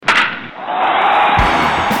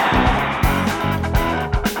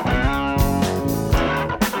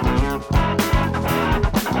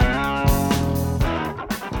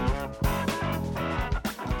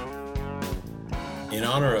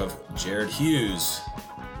Reviews.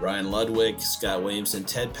 Ryan Ludwig, Scott Williamson,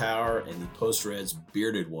 Ted Power, and the post-Reds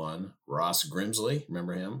bearded one, Ross Grimsley.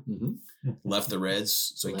 Remember him? Mm-hmm. Left the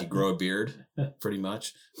Reds so he could grow a beard, pretty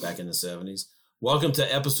much, back in the 70s. Welcome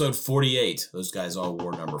to episode 48. Those guys all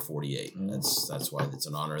wore number 48. That's why it's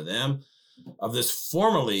an honor of them. Of this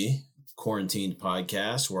formerly quarantined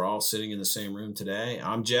podcast, we're all sitting in the same room today.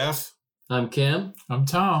 I'm Jeff. I'm Kim. I'm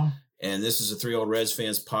Tom. And this is a Three Old Reds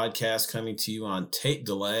Fans podcast coming to you on tape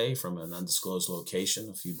delay from an undisclosed location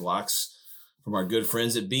a few blocks from our good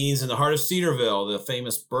friends at Beans in the heart of Cedarville, the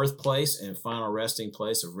famous birthplace and final resting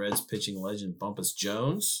place of Reds pitching legend Bumpus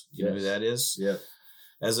Jones. You know who that is? Yeah.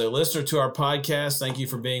 As a listener to our podcast, thank you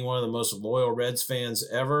for being one of the most loyal Reds fans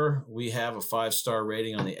ever. We have a 5-star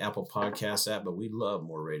rating on the Apple Podcast app, but we love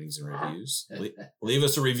more ratings and reviews. Leave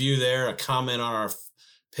us a review there, a comment on our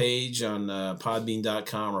page on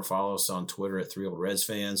podbean.com, or follow us on Twitter at 3 Old Reds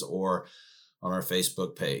Fans, or on our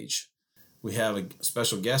Facebook page. We have a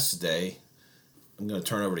special guest today. I'm going to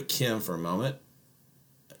turn over to Kim for a moment.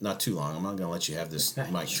 Not too long. I'm not going to let you have this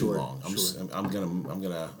mic too long. I'm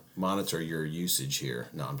going to monitor your usage here.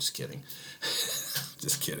 No, I'm just kidding.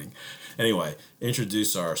 Just kidding. Anyway,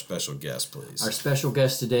 introduce our special guest, please. Our special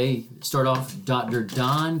guest today, start off, Dr.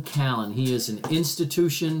 Don Callan. He is an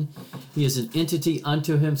institution. He is an entity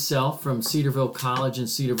unto himself from Cedarville College and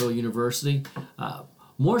Cedarville University.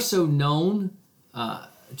 More so known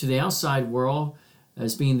to the outside world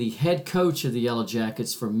as being the head coach of the Yellow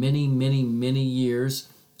Jackets for many, many, many years.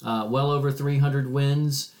 Well over 300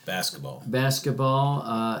 wins. Basketball.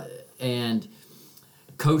 And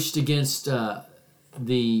coached against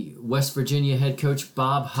the West Virginia head coach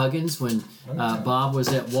Bob Huggins when Bob was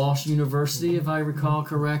at Walsh University, if I recall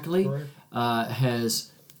correctly.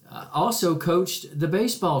 Has also coached the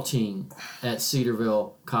baseball team at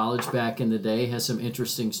Cedarville College back in the day. Has some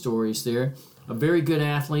interesting stories there. A very good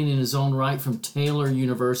athlete in his own right from Taylor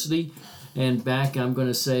University. And back in,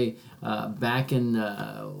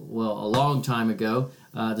 a long time ago,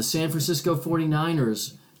 the San Francisco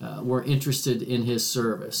 49ers were interested in his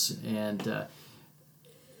service. And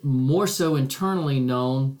more so internally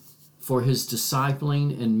known for his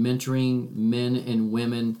discipling and mentoring men and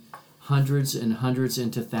women, hundreds and hundreds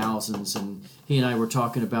into thousands. And he and I were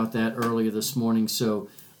talking about that earlier this morning. So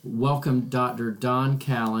welcome, Dr. Don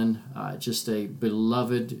Callan, just a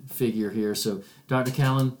beloved figure here. So, Dr.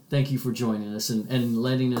 Callan, thank you for joining us and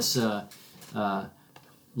letting us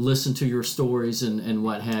listen to your stories and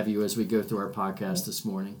what have you as we go through our podcast this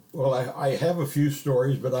morning. Well, I have a few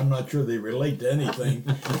stories, but I'm not sure they relate to anything.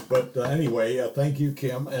 But anyway, thank you,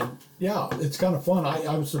 Kim. And yeah, it's kind of fun.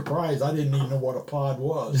 I was surprised. I didn't even know what a pod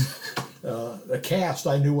was. A cast,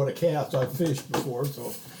 I knew what a cast. I've fished before.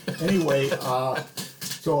 So anyway,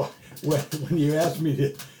 so when you asked me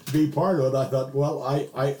to be part of it, I thought, well,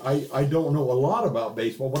 I don't know a lot about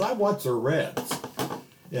baseball, but I watch the Reds.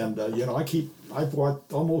 And I've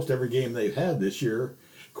watched almost every game they've had this year.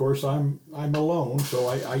 Of course, I'm alone, so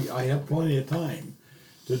I have plenty of time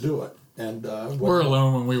to do it. And we're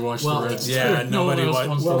alone when we watch the Reds. Yeah, nobody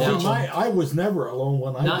wants to watch them. I was never alone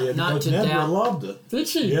when I did, because Nedra loved it. Did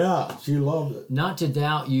she? Yeah, she loved it. Not to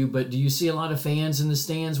doubt you, but do you see a lot of fans in the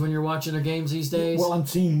stands when you're watching their games these days? Well, I'm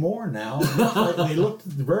seeing more now. They looked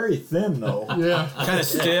very thin, though. Yeah. Kind of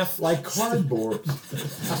stiff. Like cardboard.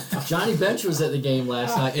 Johnny Bench was at the game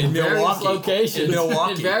last night in various locations. In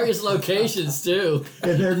Milwaukee. In various locations, too.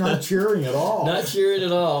 And they're not cheering at all. Not cheering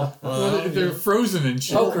at all. Well, they're frozen and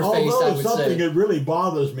shit. Poker face, I would something say. that really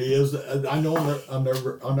bothers me is I know on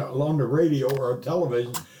the radio or on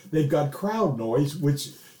television they've got crowd noise, which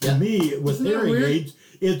to me with hearing aids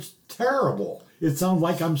it's terrible. It sounds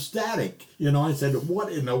like I'm static. I said,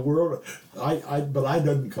 what in the world? But I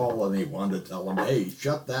didn't call anyone to tell them, hey,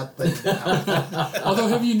 shut that thing down. Although,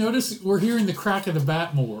 have you noticed we're hearing the crack of the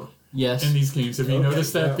bat more? Yes. In these games, have you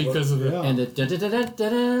noticed that because of the and the da da da da da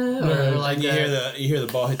da, Like you hear the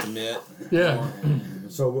ball hit the mitt. Yeah.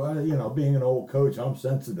 So being an old coach, I'm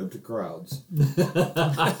sensitive to crowds. Just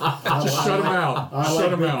shut them out. I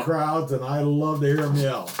like big crowds, and I love to hear them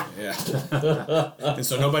yell. Yeah. And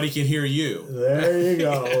so nobody can hear you. There you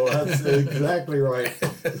go. That's exactly right.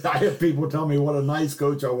 I have people tell me what a nice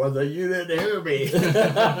coach I was. You didn't hear me.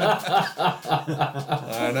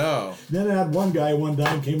 I know. Then I had one guy one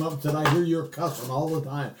time came up and said, I hear you're cussing all the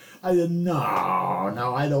time. I said, no,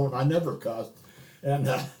 I don't. I never cussed. And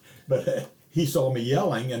but he saw me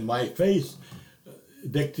yelling, and my face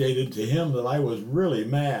dictated to him that I was really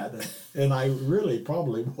mad. And I really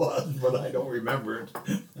probably was, but I don't remember it.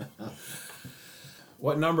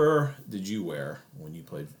 What number did you wear when you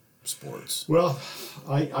played sports? Well,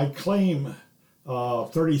 I claim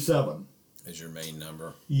 37. As your main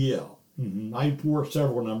number? Yeah. I wore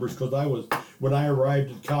several numbers because when I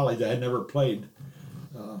arrived at college, I had never played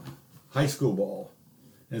high school ball.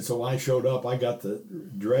 And so I showed up, I got the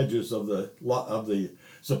dredges of the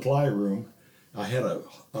supply room. I had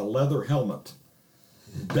a leather helmet.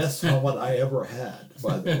 Best helmet I ever had,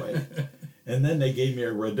 by the way. And then they gave me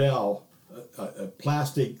a Riddell, a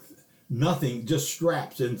plastic, nothing, just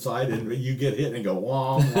straps inside, and you get hit and go,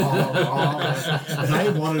 wong, wong, wong. And I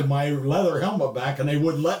wanted my leather helmet back, and they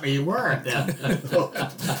wouldn't let me wear it then.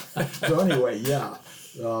 So anyway, yeah.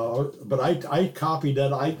 But I copied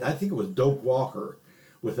that. I think it was Doak Walker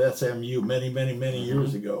with SMU many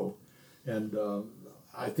years ago. And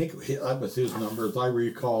I think that was his number, as I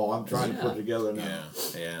recall. I'm trying to put it together now.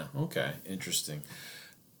 Yeah. Okay. Interesting.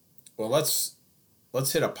 Well, let's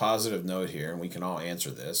hit a positive note here, and we can all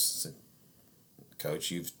answer this.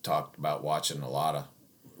 Coach, you've talked about watching a lot of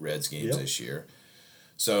Reds games this year.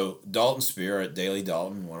 So Dalton Spear at Daily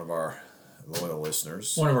Dalton, one of our loyal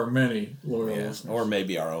listeners. One of our many loyal listeners. Or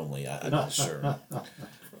maybe our only. I'm not sure.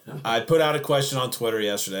 I put out a question on Twitter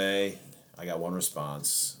yesterday. I got one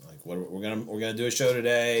response. We're gonna do a show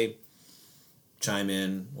today. Chime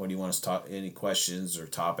in. What do you want us to talk? Any questions or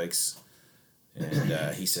topics?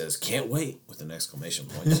 And he says, "Can't wait!" with an exclamation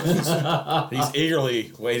point. So he's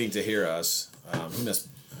eagerly waiting to hear us. He must,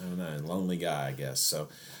 I don't know, a lonely guy, I guess. So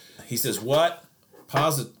he says, "What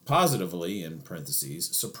positively in parentheses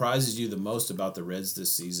surprises you the most about the Reds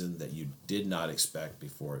this season that you did not expect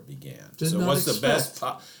before it began?" What's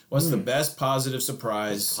the best positive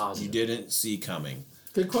surprise you didn't see coming?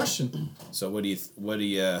 Good question. So what do you,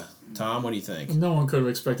 Tom? What do you think? No one could have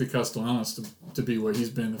expected Castellanos to be what he's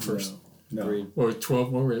been the first. No.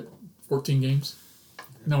 12. What were it? 14 games.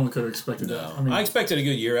 No one could have expected that. I mean, I expected a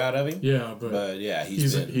good year out of him. Yeah, but yeah,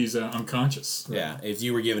 he's unconscious. Right? Yeah, if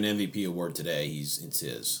you were given MVP award today, it's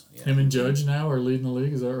his. Yeah. Him and Judge now are leading the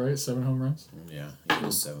league. Is that right? 7 home runs. Yeah, he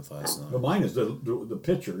was 7th last night. But mine is the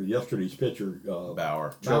pitcher. Yesterday's pitcher,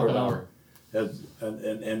 Bauer. Bauer.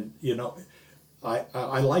 And you know,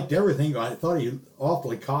 I liked everything. I thought he was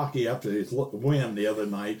awfully cocky after his win the other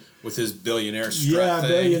night. With his billionaire strike.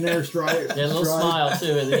 Billionaire strike. Yeah, a little smile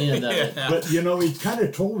too at the end of it. But you know, he kind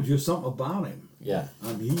of told you something about him. Yeah.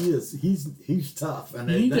 I mean, he's tough. And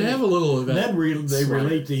You need to have a little of that. Then they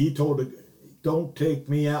relate to, he told, "Don't take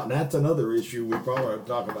me out," and that's another issue we probably have to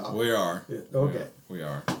talk about. We are. Okay. We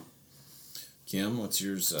are. Kim, what's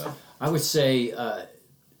yours? I would say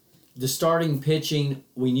the starting pitching,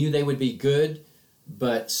 we knew they would be good,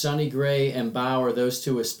 but Sonny Gray and Bauer, those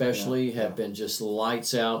two especially, have been just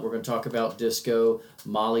lights out. We're going to talk about Disco.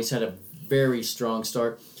 Molly's had a very strong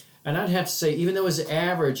start. And I'd have to say, even though his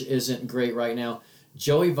average isn't great right now,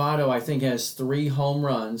 Joey Votto, I think, has 3 home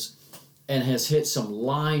runs and has hit some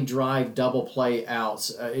line drive double play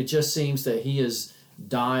outs. It just seems that he is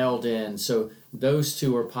dialed in. So those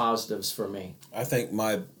two are positives for me. I think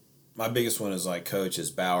my biggest one is Coach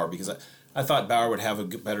is Bauer, because I thought Bauer would have a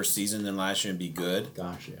better season than last year and be good.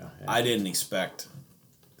 Gosh, yeah. I didn't expect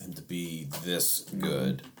him to be this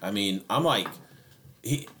good. I mean, I'm 9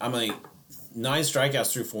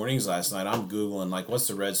 strikeouts through 4 innings last night. I'm Googling, what's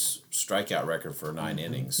the Reds' strikeout record for 9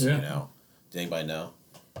 innings? Yeah. You know? Did anybody know?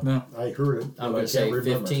 No. I heard it. I'm going to say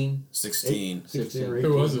 15. 16. 16 or 18.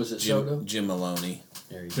 Who was it? Was it Soto? Jim Maloney.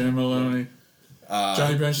 There you go. Jim Maloney.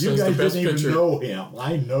 Johnny Bench You says the guys best didn't pitcher. even know him.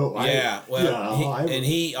 I know. Yeah,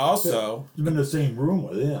 he also... I've been in the same room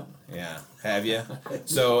with him. Yeah, have you?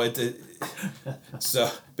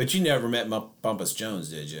 But you never met Bumpus Jones,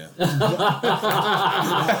 did you? But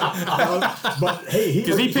hey,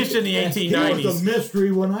 Because he pitched in the 1890s. He was a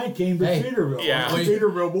mystery when I came to Cedarville. Yeah. I'm a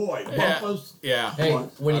Cedarville boy. Bumpus. Yeah. Hey,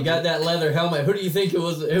 when you got that leather helmet, who do you think it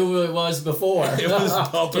was? Who it was before? It was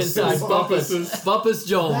Bumpus. Inside Bumpus. Bumpus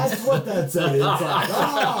Jones. That's what that said inside.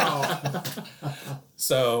 Oh.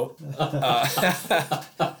 So,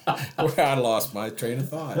 where I lost my train of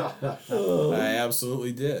thought. I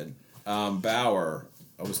absolutely did. Bauer.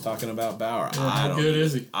 I was talking about Bauer. How good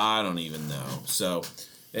is he? I don't even know. So,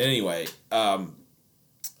 anyway, but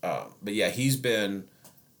yeah, he's been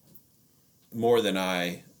more than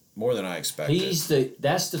I expected.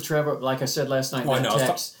 That's the Trevor, like I said last night in that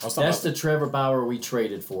text. That's the Trevor Bauer we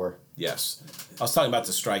traded for. Yes. I was talking about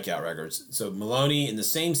the strikeout records. So Maloney, in the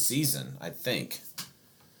same season, I think,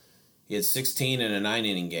 he had 16 in a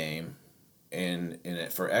 9-inning game. And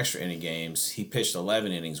for extra inning games, he pitched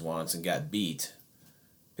 11 innings once and got beat.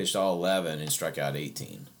 Pitched all 11 and struck out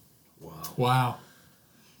 18. Wow.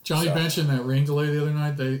 Johnny Bench in that rain delay the other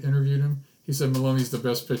night, they interviewed him. He said Maloney's the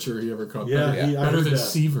best pitcher he ever caught. Yeah, better than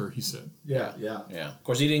Seaver, he said. Yeah. Of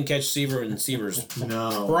course, he didn't catch Seaver in Seaver's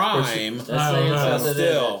No. prime. That's saying something.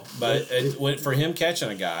 Still, but it went for him catching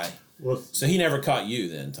a guy. Well, So he never caught you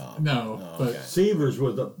then, Tom? No, Oh, but okay. Severs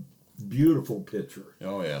was a beautiful pitcher.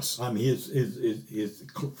 Oh, yes. I mean, his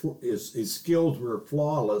skills were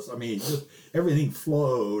flawless. I mean, just everything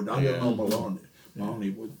flowed. I don't know Maloney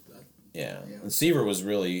was. Yeah. And Seaver was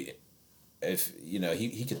really,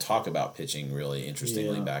 he could talk about pitching really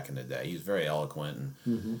interestingly back in the day. He was very eloquent.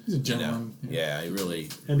 And, he's a gentleman. he really,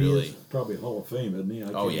 And really. he is probably Hall of Fame, isn't he?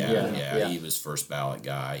 Oh, yeah, Yeah. He was first ballot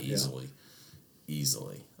guy easily.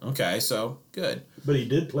 Easily. Okay, so good. But he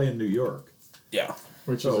did play in New York. Yeah.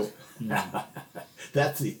 Which So- is, yeah.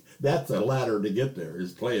 That's a ladder to get there,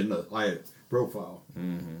 is playing the high profile.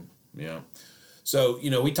 Yeah. So,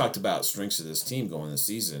 we talked about strengths of this team going this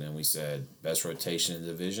season, and we said best rotation in the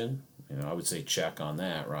division. I would say check on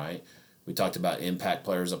that, right? We talked about impact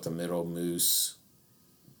players up the middle, Moose,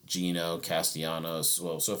 Gino, Castellanos.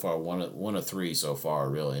 Well, so far, one of three so far,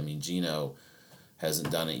 really. I mean, Gino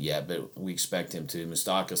hasn't done it yet, but we expect him to.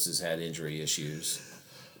 Moustakas has had injury issues,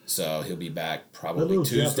 so he'll be back That probably little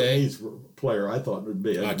Tuesday. Japanese player, I thought would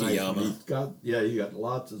be a nice Akiyama. one. He got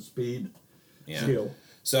lots of speed, Yeah. skill.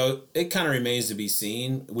 So it kind of remains to be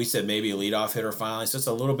seen. We said maybe a leadoff hitter finally, so it's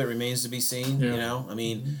a little bit remains to be seen. Yeah. I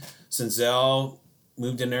mean, Senzel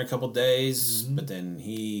moved in there a couple days, but then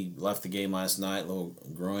he left the game last night. A little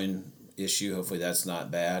groin issue. Hopefully that's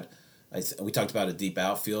not bad. We talked about a deep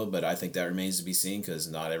outfield, but I think that remains to be seen because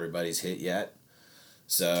not everybody's hit yet.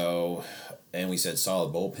 So, and we said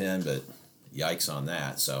solid bullpen, but yikes on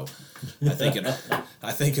that. So, I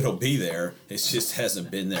think it'll be there. It just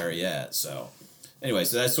hasn't been there yet. So, anyway,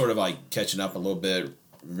 so that's sort of like catching up a little bit,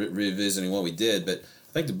 revisiting what we did. But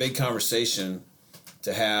I think the big conversation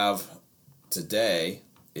to have today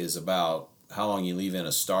is about how long you leave in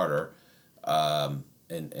a starter, and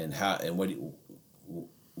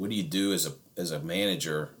what do you do as a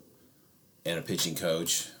manager and a pitching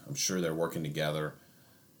coach? I'm sure they're working together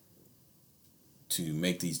to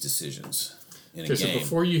make these decisions in a Okay, so game.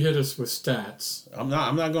 before you hit us with stats, I'm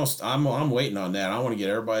not going. I'm waiting on that. I want to get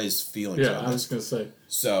everybody's feelings yeah, on I this. was going to say,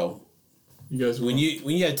 So you guys, when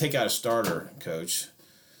you had to take out a starter, coach,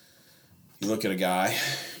 you look at a guy,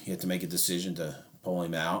 you have to make a decision to pull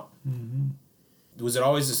him out. Mm-hmm. Was it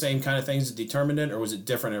always the same kind of things that determined it, or was it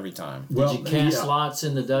different every time? Did you cast lots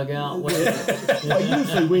in the dugout? Well,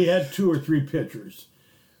 usually we had 2 or 3 pitchers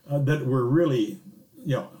that were really,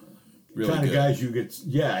 Really kind of good.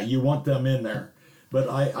 guys you want them in there. But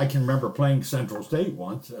I can remember playing Central State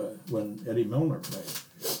once when Eddie Milner played.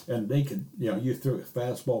 And they could, you threw a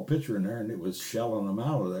fastball pitcher in there and it was shelling them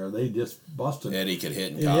out of there. They just busted. Eddie could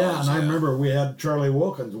hit in college. Yeah, and I remember we had Charlie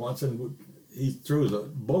Wilkins once and he threw the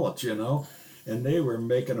bullets, and they were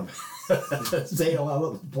making them sail out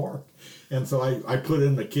of the park. And so I put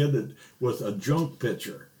in the kid that was a junk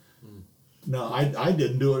pitcher. No, I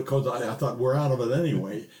didn't do it because I thought we're out of it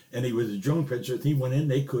anyway. And he was a junk pitcher. He went in,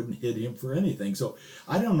 they couldn't hit him for anything. So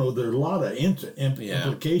I don't know. There are a lot of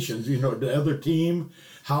implications. The other team,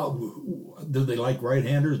 how do they like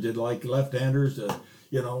right-handers? Did they like left-handers?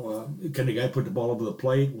 Can the guy put the ball over the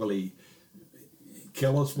plate? Will he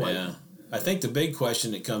kill us? Yeah. I think the big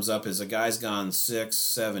question that comes up is a guy's gone 6,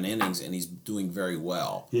 7 innings and he's doing very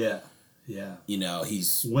well. Yeah. Yeah.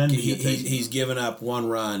 He's When do you take he's given up 1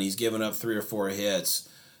 run. He's given up 3 or 4 hits.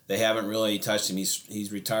 They haven't really touched him. He's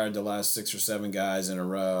retired the last 6 or 7 guys in a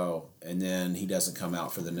row, and then he doesn't come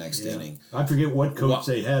out for the next inning. I forget what coach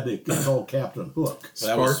they had to call Captain Hook. So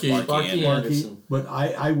that was Sparky Anderson. But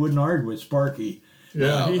I wouldn't argue with Sparky.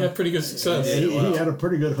 yeah, he had pretty good success. He had a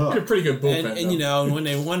pretty good hook. He had a pretty good bullpen. And when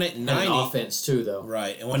they won it in And 90, offense too, though.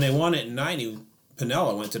 right? And when they won it in 90,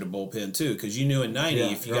 Piniella went to the bullpen too, because you knew in 90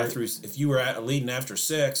 if you were leading after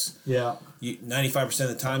 6, 95% of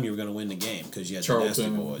the time you were going to win the game because you had the nasty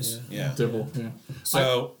Charlton, boys. Yeah. Dibble, yeah.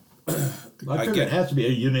 So I figure it has to be a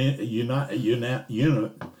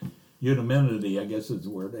unanimity, I guess is the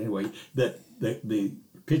word. Anyway, that the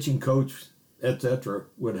pitching coach, etc.,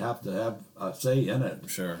 would have to have a say in it.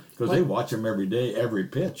 Sure. Because they watch them every day, every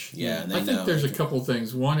pitch. Yeah, and they I think know. there's a couple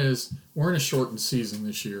things. One is we're in a shortened season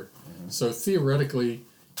this year, so theoretically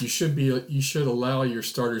you should allow your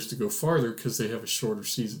starters to go farther because they have a shorter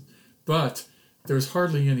season. But there's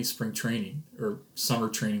hardly any spring training or summer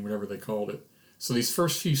training, whatever they called it. So these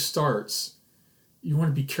first few starts, you want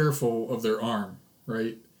to be careful of their arm,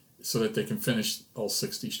 right, so that they can finish all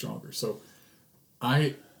 60 stronger. So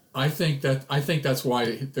I think that's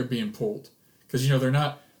why they're being pulled, because they're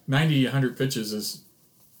not 90, 100 pitches is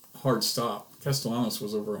hard stop. Castellanos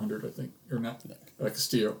was over 100, I think, or not.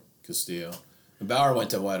 Castillo. And Bauer went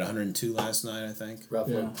to 102 last night, I think.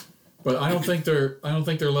 Roughly. Yeah, but I don't think they're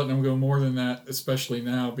letting them go more than that, especially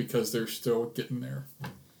now because they're still getting there.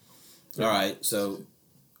 All right, so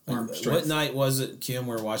arm What strength. night was it, Kim?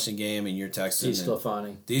 We were watching the game and you're texting.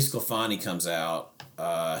 DeSclafani. DeSclafani comes out.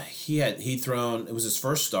 He'd thrown. It was his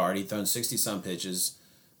first start. He'd thrown 60-some pitches,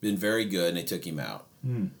 been very good, and they took him out.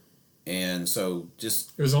 And so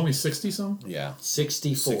just It was only 60-some? yeah,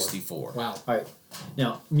 64. 64. Wow. All right.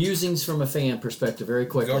 Now, musings from a fan perspective, very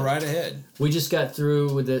quickly. Go right ahead. We just got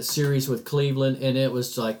through with the series with Cleveland, and it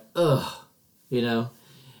was like, ugh, you know.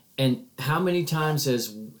 And how many times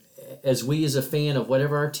as we as a fan of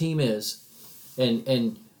whatever our team is,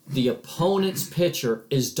 and the opponent's pitcher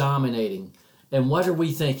is dominating, and what are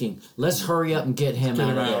we thinking? Let's hurry up and get him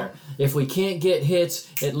out of there. If we can't get hits,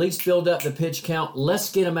 at least build up the pitch count.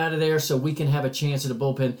 Let's get him out of there so we can have a chance at a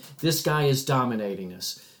bullpen. This guy is dominating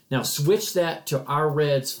us. Now switch that to our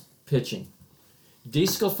Reds pitching.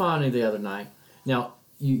 DeSclafani the other night. Now,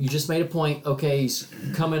 you just made a point. Okay, he's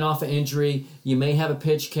coming off an injury. You may have a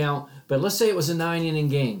pitch count. But let's say it was a 9-inning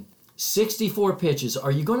game. 64 pitches.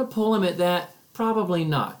 Are you going to pull him at that? Probably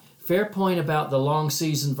not. Fair point about the long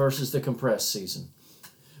season versus the compressed season.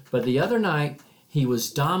 But the other night, he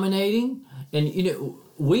was dominating. And, you know,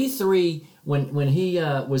 we three, when he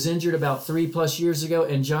was injured about 3+ years ago,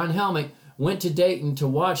 and John Helmick went to Dayton to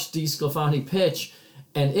watch DeSclafani pitch,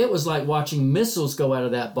 and it was like watching missiles go out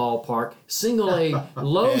of that ballpark. Single A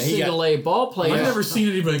ball players. I've never seen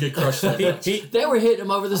anybody get crushed like that. They were hitting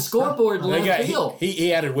him over the scoreboard left field.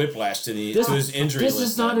 He added whiplash to his injury This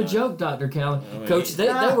list is not that a night. joke, Dr. Callan. Coach, they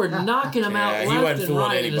were knocking him out he left wasn't and fooling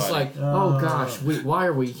right. And it's anybody. like, oh gosh, why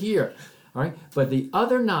are we here? All right. But the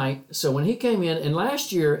other night, so when he came in, and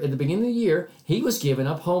last year, at the beginning of the year, he was giving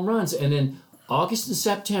up home runs. And then August and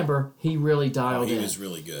September, he really dialed in. He was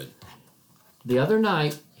really good. The other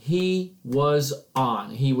night, he was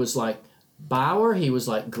on. He was like Bauer. He was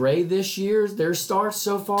like Gray this year, their starts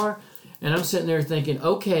so far. And I'm sitting there thinking,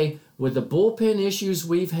 okay, with the bullpen issues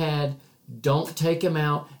we've had, don't take him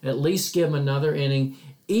out. At least give him another inning.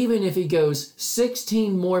 Even if he goes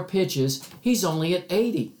 16 more pitches, he's only at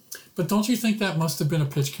 80. But don't you think that must have been a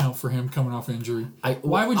pitch count for him coming off injury?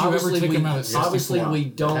 Why would you ever Obviously, take him out at 64? Obviously, we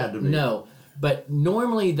Had to don't be. know. But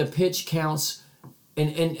normally the pitch counts, and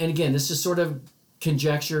again, this is sort of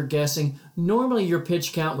conjecture, guessing. Normally your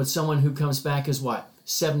pitch count with someone who comes back is what?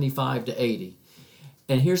 75 to 80.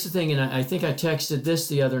 And here's the thing, and I think I texted this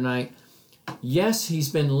the other night. Yes, he's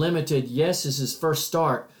been limited. Yes, it's his first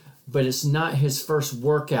start, but it's not his first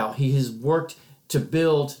workout. He has worked to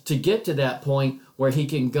build to get to that point where he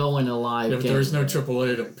can go in a live Yeah, but game. there's no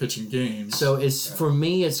AAA to pitching games. So it's for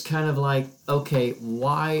me, it's kind of like, okay,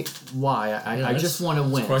 why? I just want to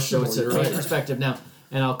win. So questionable, it's a you're fan right. perspective. Now,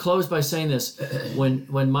 and I'll close by saying this: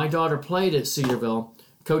 when my daughter played at Cedarville,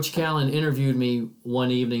 Coach Callan interviewed me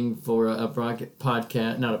one evening for a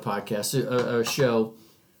podcast, not a podcast, a show,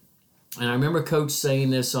 and I remember Coach saying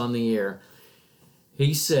this on the air.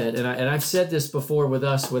 He said, and I've said this before with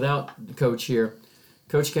us without the coach here.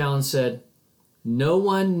 Coach Callan said, "No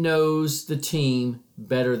one knows the team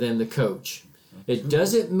better than the coach. It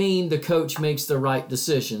doesn't mean the coach makes the right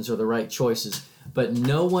decisions or the right choices, but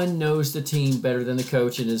no one knows the team better than the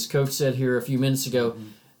coach." And as Coach said here a few minutes ago,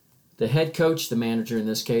 the head coach, the manager in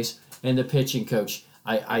this case, and the pitching coach,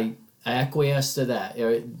 I acquiesce to that.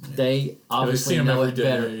 They obviously see him know every it day,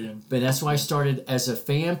 better. and- But that's why I started as a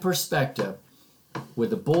fan perspective with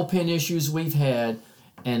the bullpen issues we've had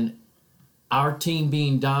and our team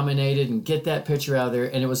being dominated, and get that pitcher out of there,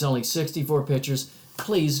 and it was only 64 pitchers.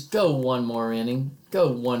 Please go one more inning.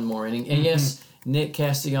 And yes, Nick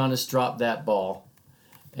Castellanos dropped that ball,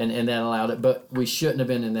 and that allowed it, but we shouldn't have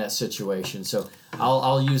been in that situation. So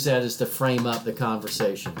I'll use that as to frame up the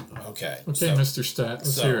conversation. Okay. Okay, Mr. Stat,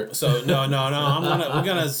 let's hear it. So no. We're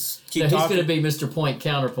gonna keep Now, he's talking. going to be Mr. Point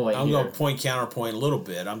Counterpoint. I'm here. going to point counterpoint a little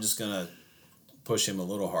bit. I'm just going to push him a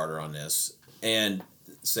little harder on this and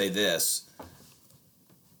say this.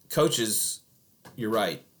 Coaches, you're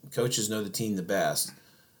right. Coaches know the team the best.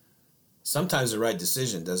 Sometimes the right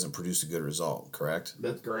decision doesn't produce a good result, correct?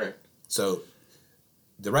 That's correct. So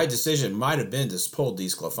the right decision might have been to pull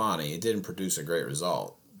DeSclafani. It didn't produce a great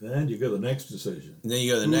result. Then you go to the next decision. And then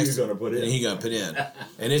you go to the Who next. you gonna put in? And he going to put in.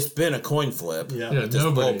 And it's been a coin flip Yeah. with this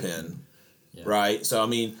nobody. bullpen, right? So I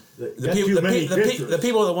mean, the Got too many pitchers. the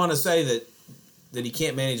people that want to say that he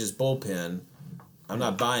can't manage his bullpen, I'm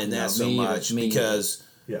not buying that No, so me either. much Me either. because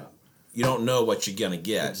Yeah, you don't know what you're going to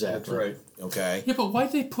get. that's Exactly. right. Okay. Yeah, but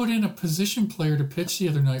why'd they put in a position player to pitch the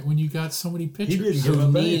other night when you got so many pitchers? He didn't Who give up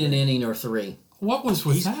need an anything. inning or three. What was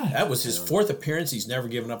with that? That was his fourth appearance. He's never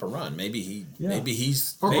given up a run. Maybe he Or he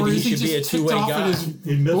is should be a just ticked two-way off guy. at his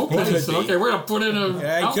He missed bullpen and pitches. said, okay, we're going to put in a Yeah,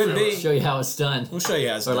 he could outfielder. be. Show you how it's done. We'll show you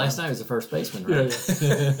how it's Or done. last night was the first baseman, Yeah, right?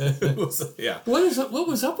 yeah. Yeah. What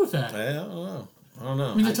was up with that? I don't know. I don't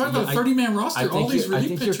know. I mean, they're talking about a 30-man roster. All these relief I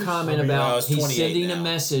think pitchers. your comment about he's 28 sending now. a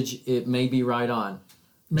message, it may be right on.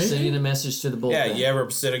 Maybe. Sending a message to the bullpen. Yeah, you ever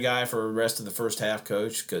sit a guy for the rest of the first half,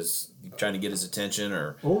 coach, because you're trying to get his attention,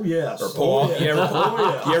 or Oh yes. or pull all, you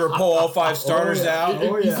ever pull all 5 starters out?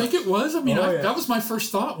 Oh, You yeah. think it was? I mean, Oh, yeah. that was my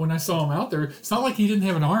first thought when I saw him out there. It's not like he didn't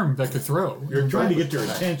have an arm that could throw. You're trying to get their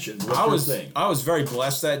attention. What's I your was thing? I was very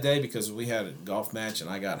blessed that day because we had a golf match and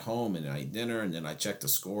I got home and I ate dinner and then I checked the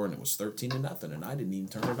score and it was 13-0 and I didn't even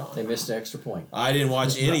turn it They on. missed the extra point. I didn't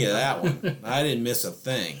watch any of that one. I didn't miss a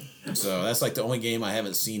thing. So that's like the only game I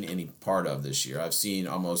haven't seen any part of this year. I've seen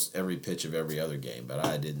almost every pitch of every other game, but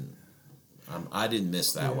I didn't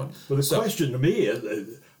miss that one. Well, the So- question to me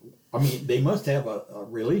is, I mean, they must have a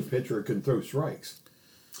relief pitcher who can throw strikes,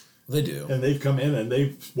 They do. and they've come in and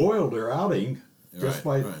they've spoiled their outing just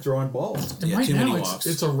by Right. throwing balls. And Yeah, right too many now, walks.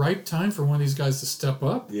 it's a ripe time for one of these guys to step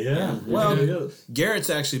up. Yeah, Well, it is.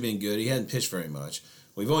 Garrett's actually been good. He hadn't pitched very much.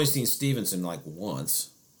 We've only seen Stevenson like once,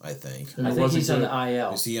 I think. And I it think wasn't he's on good. the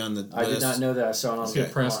IL. Is he on the I did list? not know that. I saw it on Is he the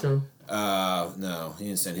at Prasco? No, he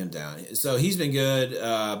didn't send him down. So he's been good.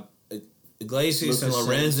 Iglesias and Lucas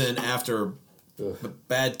Lorenzen, after a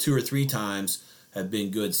bad 2 or 3 times, have been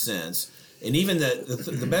good since. And even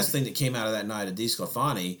the best thing that came out of that night at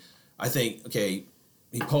DeSclafani, I think, okay,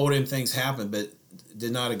 he pulled him, things happened, but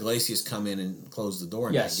did not Iglesias come in and close the door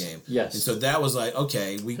in Yes, that game? yes. And so that was like,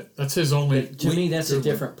 okay, That's his only. To me, that's a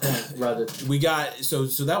different point. Rather, we got so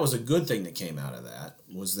that was a good thing that came out of that,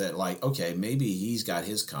 was that like, okay, maybe he's got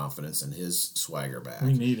his confidence and his swagger back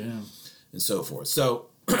We need him. and so forth. So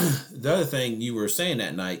the other thing you were saying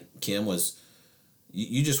that night, Kim, was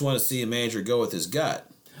you just want to see a manager go with his gut.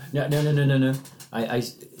 no.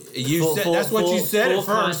 You said that's what you said at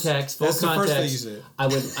first. Context, full That's the context. first thing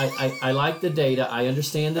you said. I like the data. I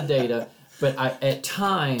understand the data, but at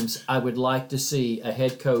times I would like to see a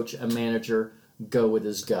head coach, a manager, go with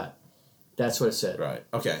his gut. That's what I said. Right.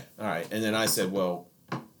 Okay. All right. And then I said, well,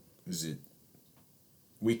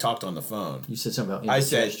 we talked on the phone. You said something about I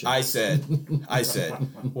said,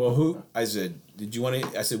 indigestion. well, who? I said, did you want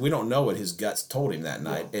to? I said, we don't know what his guts told him that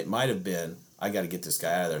night. It might have been, I got to get this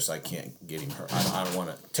guy out of there so I can't get him hurt. I don't want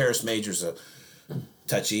to. Teres major's a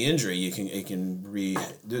touchy injury. It can re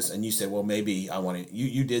this. And you said, well, maybe I want him.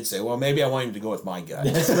 You did say, well, maybe I want him to go with my gut.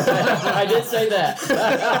 That's right. I did say that.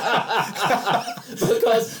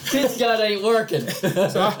 Because his gut ain't working.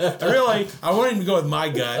 So I want him to go with my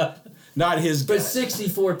gut, not his gut. But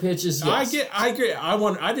 64 pitches, yes. I agree.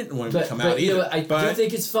 I didn't want him to come but out either. You know, I do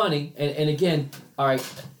think it's funny, and again, all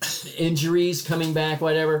right, injuries coming back,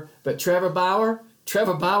 whatever. But Trevor Bauer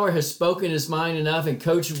has spoken his mind enough, and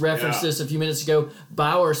Coach referenced this a few minutes ago.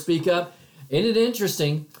 Bauer, speak up. Isn't it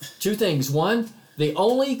interesting? 2 things. One, the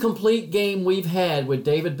only complete game we've had with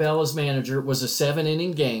David Bell as manager was a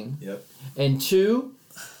 7-inning game. Yep. And 2,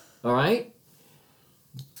 all right,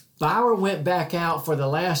 Bauer went back out for the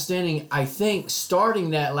last inning, I think,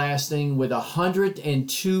 starting that last inning with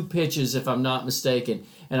 102 pitches, if I'm not mistaken.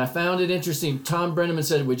 And I found it interesting. Tom Brenneman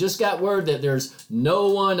said, we just got word that there's no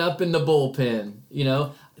one up in the bullpen. You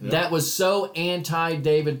know, that was so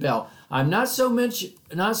anti-David Bell. I'm not so much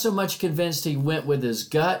convinced he went with his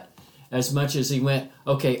gut as much as he went,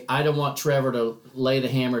 okay, I don't want Trevor to lay the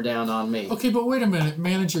hammer down on me. Okay, but wait a minute.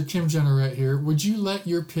 Manager Kim Jenner right here. Would you let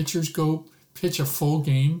your pitchers go pitch a full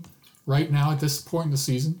game right now at this point in the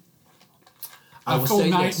season? I A will full say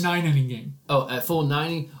nine this. inning game. Oh, at full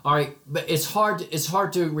 90. All right, but it's hard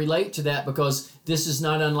to relate to that because this is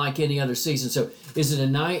not unlike any other season. So, is it a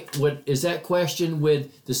night? What is that question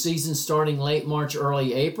with the season starting late March,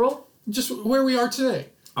 early April? Just where we are today.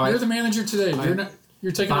 All You're right. the manager today.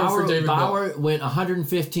 You're taking over for David Bell. Bauer went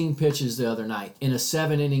 115 pitches the other night in a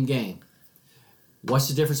 7-inning game. What's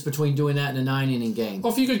the difference between doing that in a 9-inning game?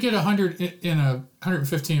 Well, if you could get 100 in a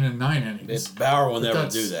 115 in 9 innings, Bauer will never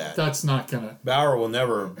that's- do that. That's not gonna. Bauer will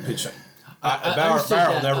never pitch. I Bauer understood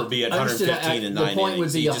will that. never be at I understood 115 that. in The 9 point innings.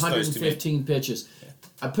 would be He just throws too many. 115 pitches.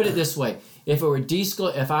 I put it this way: if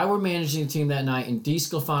I were managing the team that night, and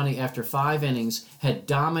DeSclafani after 5 innings had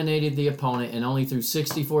dominated the opponent and only threw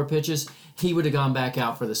 64 pitches, he would have gone back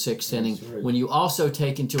out for the 6th inning. right. When you also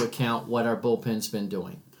take into account what our bullpen's been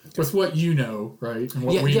doing. With what you know, right? And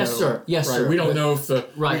what Yeah, we yes, know, sir. Yes, right? sir. We don't But- know if the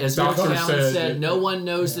Right, as Coach doctor Callan said, no it- one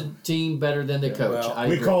knows the team better than the coach. well, I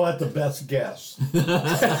We agree. call that the best guess.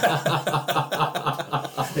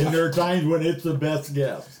 And there are times when it's the best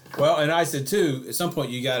guess. Well, and I said too, at some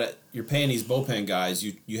point you're paying these bullpen guys.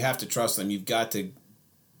 You have to trust them. You've got to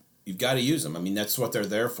use them. I mean, that's what they're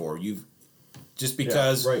there for. Just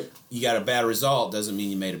because right. you got a bad result doesn't mean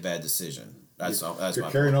you made a bad decision. That's You're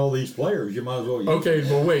my carrying point. all these players. You might as well use Okay,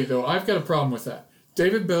 well, wait though. I've got a problem with that.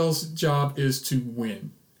 David Bell's job is to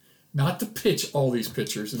win, not to pitch all these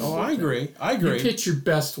pitchers. I agree. You pitch your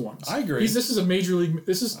best ones. I agree. This is a major league.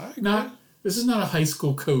 This is not a high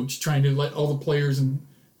school coach trying to let all the players and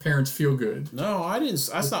parents feel good. No, I didn't.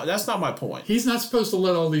 That's not my point. He's not supposed to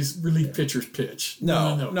let all these relief pitchers pitch.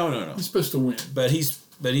 No. He's supposed to win. But he's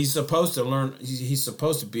supposed to learn. He's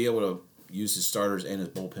supposed to be able to use his starters and his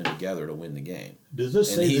bullpen together to win the game. Does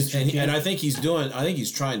this say that you can't? And I think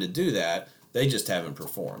he's trying to do that. They just haven't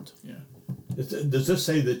performed. Yeah. Does this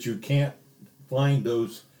say that you can't find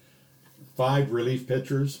those 5 relief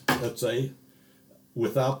pitchers, let's say,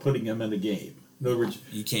 without putting them in a game? In other words,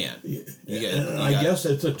 you can't. I guess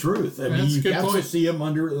it's the truth. I mean, you have to see them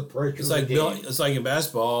under the pressure. It's like it's like in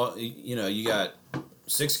basketball. You got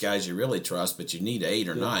 6 guys you really trust, but you need 8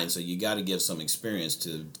 or 9, so you got to give some experience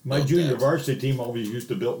to. My junior varsity team always used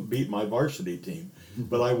to beat my varsity team,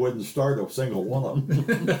 but I wouldn't start a single one of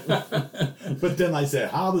them. But then I said,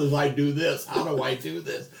 "How do I do this? How do I do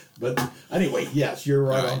this?" But anyway, yes, you're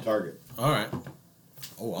right on target. All right.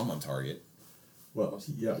 Oh, I'm on target. Well,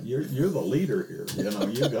 yeah, you're the leader here. You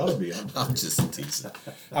got to be on target. I'm just teasing.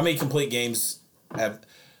 How many complete games have?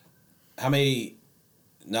 How many?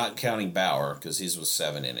 Not counting Bauer, because his was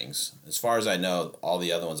 7 innings. As far as I know, all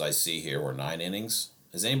the other ones I see here were 9 innings.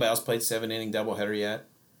 Has anybody else played 7-inning doubleheader yet?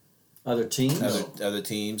 Other teams? Other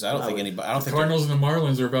teams? I don't think anybody. I don't think Cardinals and the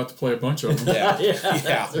Marlins are about to play a bunch of them. Yeah.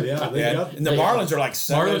 And the Marlins are like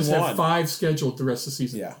 7-1. Marlins have 5 scheduled the rest of the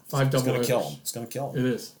season. Yeah, 5 doubleheaders. It's going to kill them. It's going to kill them.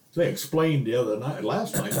 It is. They explained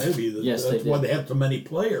last night maybe that's why they have so many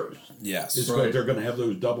players. Yes, it's because they're going to have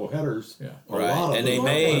those double headers. Yeah, right. And they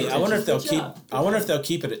may. I wonder if they'll keep. I wonder if they'll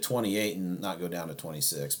keep it at 28 and not go down to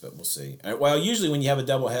 26. But we'll see. Well, usually when you have a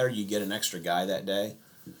double header, you get an extra guy that day.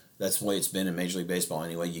 That's the way it's been in Major League Baseball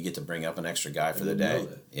anyway. You get to bring up an extra guy for the day.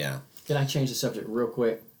 Yeah. Can I change the subject real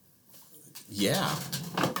quick? Yeah.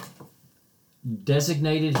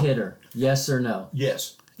 Designated hitter, yes or no?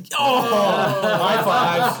 Yes. Oh, high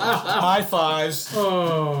fives! High fives!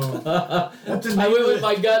 Oh, I went with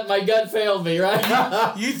my gut. My gut failed me, right?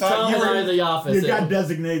 You thought Tom you and I were in the office. You got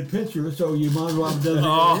designated pitcher, so you might as well have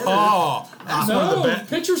designated hitter. no!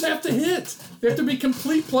 Pitchers have to hit. They have to be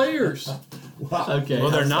complete players. Wow. Okay.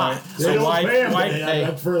 Well, they're not. So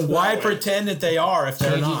why pretend that they are if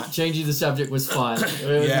they're not? Changing the subject was fun.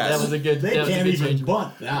 That was a good. They can't even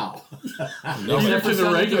bunt now. Except for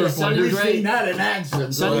the regular players. We've seen that in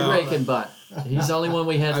action. Sonny Gray can bunt. He's the only one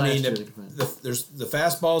we had last year. The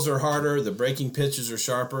fastballs are harder. The breaking pitches are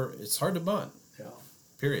sharper. It's hard to bunt. Yeah.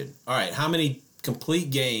 Period. All right. How many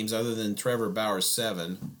complete games other than Trevor Bauer's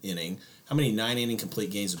 7-inning? How many 9-inning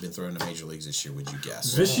complete games have been thrown in the major leagues this year? Would you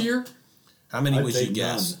guess? This year? How many would you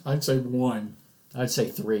guess? I'd say 1. I'd say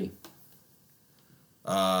 3.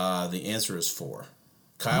 The answer is 4.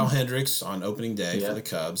 Kyle Hendricks on opening day for the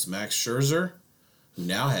Cubs. Max Scherzer, who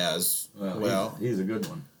now has he's a good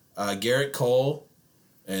one. Garrett Cole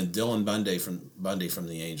and Dylan Bundy from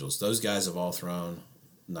the Angels. Those guys have all thrown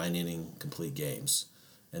 9-inning complete games,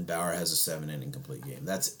 and Bauer has a 7-inning complete game.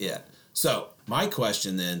 That's it. So my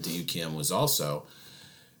question then to you, Kim, was also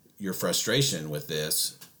your frustration with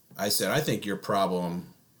this. I said, I think your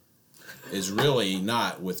problem is really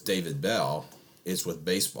not with David Bell, it's with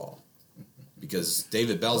baseball. Because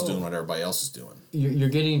David Bell's doing what everybody else is doing. You're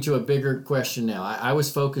getting into a bigger question now. I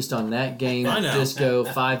was focused on that game. I know. Disco,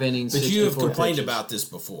 5 innings, but you have complained pitches. about this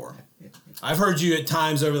before. I've heard you at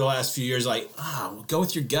times over the last few years go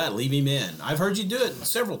with your gut, leave him in. I've heard you do it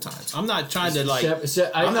several times. I'm not trying to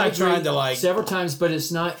several times, but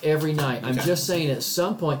it's not every night. I'm just saying at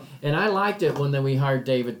some point, and I liked it when we hired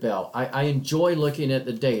David Bell. I enjoy looking at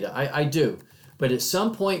the data. I do. But at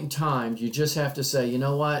some point in time, you just have to say, you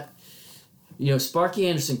know what? Sparky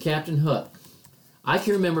Anderson, Captain Hook. I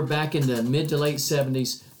can remember back in the mid to late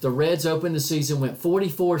 70s, the Reds opened the season, went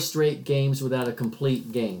 44 straight games without a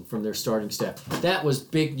complete game from their starting staff. That was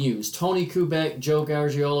big news. Tony Kubek, Joe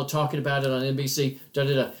Garagiola talking about it on NBC.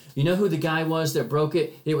 You know who the guy was that broke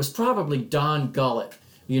it? It was probably Don Gullett.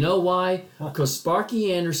 You know why? Because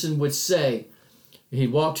Sparky Anderson would say,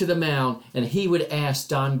 he'd walk to the mound, and he would ask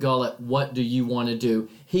Don Gullett, what do you want to do?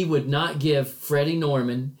 He would not give Freddie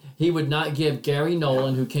Norman. He would not give Gary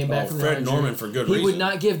Nolan, who came back from the Fred Norman for good reason. He would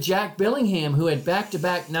not give Jack Billingham, who had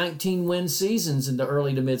back-to-back 19-win seasons in the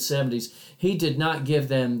early to mid-'70s. He did not give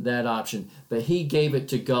them that option, but he gave it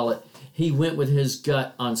to Gullett. he went with his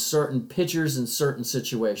gut on certain pitchers and certain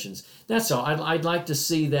situations. That's all. I'd like to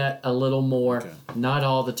see that a little more, not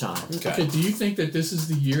all the time. Okay, do you think that this is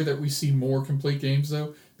the year that we see more complete games,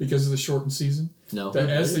 though, because of the shortened season? No. That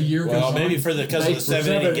as the year goes Well, on? maybe because of the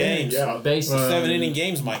 7-inning games. Yeah. Base, 7-inning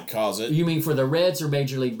games might cause it. you mean for the Reds or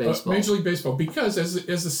Major League Baseball? Major League Baseball, because as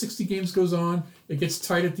the 60 games goes on, it gets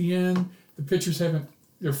tight at the end. The pitchers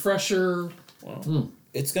they're fresher.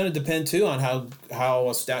 It's going to depend too on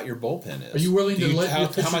how stout your bullpen is. Are you willing to let your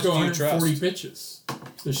pitcher much go do you 140 trust? pitches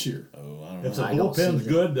this year? Oh, I don't If know. the I don't see bullpen's that.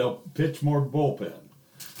 good, they'll pitch more bullpen.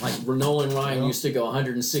 Like Nolan Ryan used to go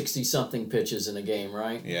 160 something pitches in a game,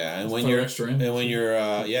 right? Yeah, and when For you're extra innings. and when you're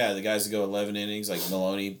the guys that go 11 innings like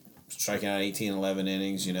Maloney striking out 18 11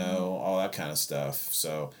 innings, all that kind of stuff.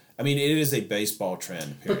 So I mean, it is a baseball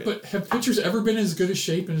trend. Period. But have pitchers ever been as good a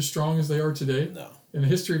shape and as strong as they are today? No. In the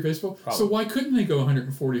history of baseball? Probably. So why couldn't they go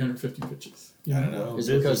 140, 150 pitches? I don't know. Is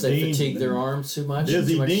it because they Dean- fatigue their arms too much?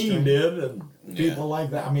 Dizzy Too much Dean strain? did, and Yeah. people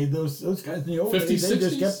like that. I mean, those guys in the old days, 50s, they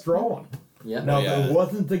just 60s? kept throwing. Yeah. Now, Yeah. it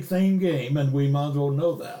wasn't the same game, and we might as well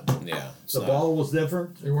know that. Yeah. it's The not. ball was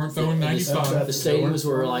different. They weren't throwing The 95. stadiums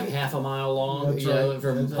were like half a mile long, That's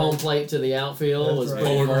from right. home plate to the outfield That's was right.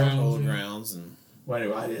 pretty Polo far. ground. Polo grounds and Well,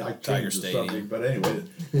 anyway, I Tiger changed the Stadium. subject, but anyway,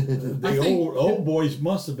 I the think- old boys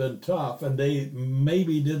must have been tough, and they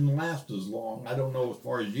maybe didn't last as long. I don't know as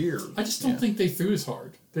far as years. I just don't think they threw as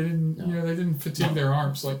hard. They didn't, they didn't fatigue their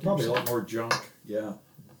arms like you Probably a were lot more junk. Yeah.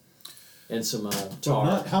 And some But tar.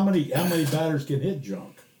 not how many batters can hit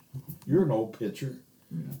junk? You're an old pitcher.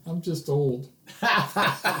 saying. I'm just old.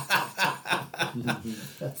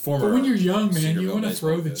 former. But when you're young, man, Cedarville you want to baseball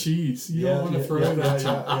throw the coach. cheese. You don't want to throw yeah,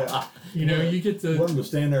 that. yeah. You get the. One to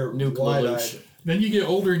stand there Nuke wide-eyed. Lelouch. Then you get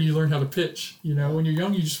older and you learn how to pitch. When you're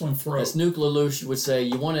young, you just want to throw. As Nuke Lelouch would say,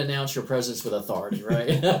 you want to announce your presence with authority,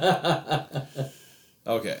 right?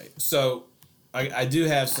 Okay, so I do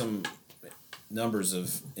have some numbers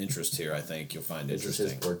of interest here. I think you'll find This is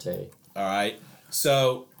his interesting. forte. All right,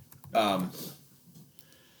 so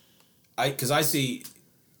because I see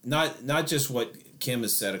not just what Kim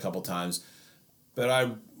has said a couple times, but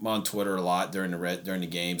I'm on Twitter a lot during the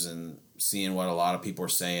games and seeing what a lot of people are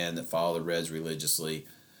saying that follow the Reds religiously,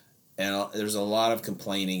 and there's a lot of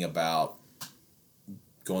complaining about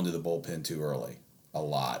going to the bullpen too early. A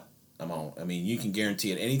lot. I mean, you can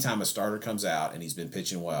guarantee it. Anytime a starter comes out and he's been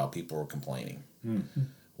pitching well, people are complaining. Mm-hmm.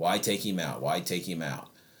 Why take him out? Why take him out?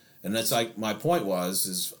 And that's like my point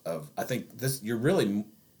I think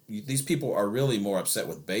these people are really more upset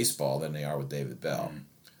with baseball than they are with David Bell,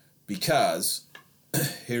 because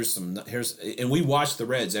and we watch the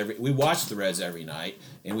Reds every night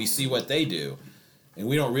and we see what they do, and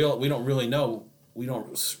we don't really know. We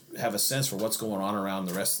don't have a sense for what's going on around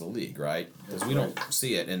the rest of the league, right? Because we don't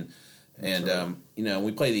see it, and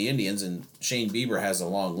we play the Indians, and Shane Bieber has a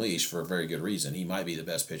long leash for a very good reason. He might be the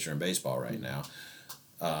best pitcher in baseball right now.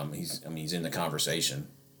 He's in the conversation,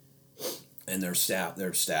 and their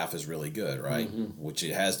staff is really good, right? Mm-hmm. Which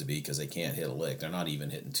it has to be because they can't hit a lick. They're not even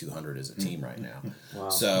hitting 200 as a team right now. Wow.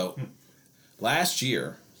 So last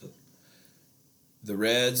year, the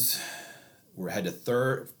Reds had the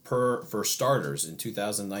third for starters in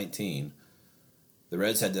 2019. The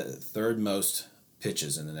Reds had the third most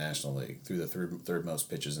pitches in the National League. Through the third most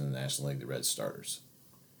pitches in the National League, the Reds starters.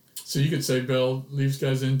 So you could say Bell leaves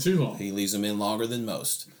guys in too long. He leaves them in longer than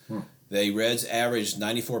most. The Reds averaged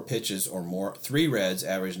 94 pitches or more. 3 Reds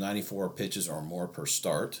averaged 94 pitches or more per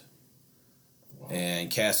start. Wow.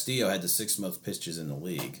 And Castillo had the 6th most pitches in the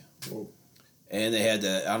league. Whoa. And they had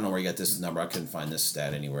I don't know where you got this number. I couldn't find this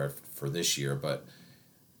stat anywhere for this year, but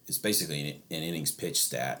it's basically an innings pitch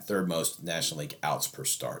stat. 3rd most National League outs per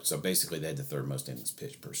start. So basically they had the 3rd most innings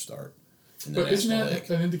pitched per start in the But isn't National that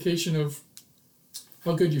League. an indication of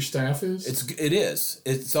how good your staff is? It is.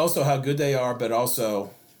 It's also how good they are, but also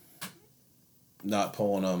not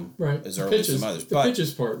pulling them right. as early as some others. The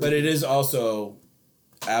pitches part. But it is also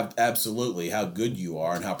absolutely how good you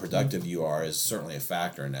are and how productive you are is certainly a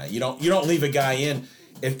factor in that. You don't leave a guy in.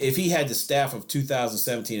 If he had the staff of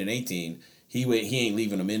 2017 and 18, he ain't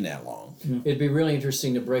leaving them in that long. It'd be really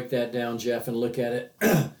interesting to break that down, Jeff, and look at it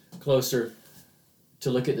closer, to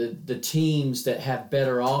look at the teams that have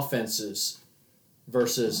better offenses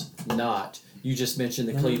versus not. You just mentioned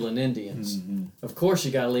the Cleveland Indians. Mm-hmm. Of course,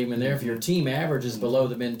 you got to leave them in there. If your team average is below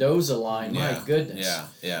the Mendoza line, my goodness.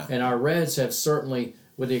 Yeah. And our Reds have certainly,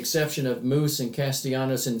 with the exception of Moose and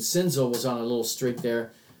Castellanos, and Senzel was on a little streak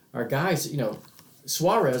there, our guys,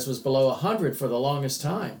 Suarez was below 100 for the longest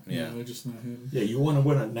time. Yeah. They're just not hitting. Yeah, you want to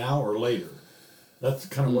win it now or later. That's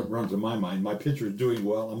kind of what runs in my mind. My pitcher's doing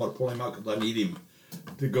well. I'm going to pull him out because I need him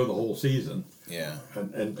to go the whole season. Yeah.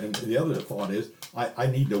 And the other thought is, I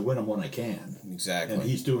need to win them when I can. Exactly. And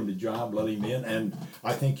he's doing the job, let him in. And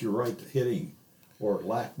I think you're right, hitting or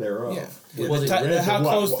lack thereof. Yeah. Well, How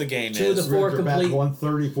close the game two of is. the four Reds are back complete-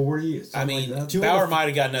 130, 40. I mean, like that. Bauer might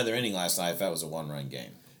have got another inning last night if that was a one-run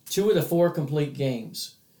game. 2 of the 4 complete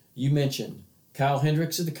games you mentioned. Kyle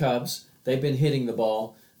Hendricks of the Cubs, they've been hitting the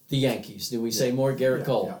ball. The Yankees, do we say more? Garrett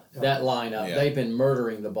Cole, that lineup, they've been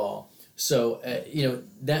murdering the ball. So,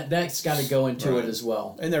 that's got to go into it as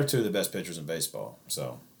well. And they're 2 of the best pitchers in baseball.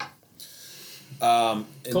 So,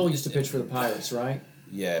 Cole used to pitch for the Pirates, right?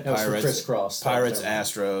 Yeah, That was for Pirates, crisscross. Pirates,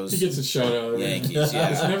 Astros, He gets a shout out. Yankees. Yeah,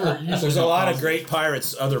 It's never usually there's a not lot of positive. great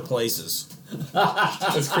Pirates other places.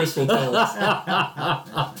 As Chris will tell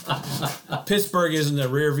us. Pittsburgh is in the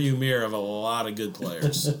rearview mirror of a lot of good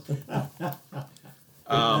players.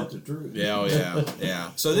 That's the truth. Yeah.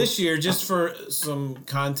 So this year, just for some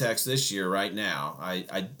context, this year right now,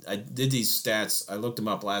 I did these stats. I looked them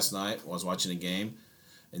up last night while I was watching a game,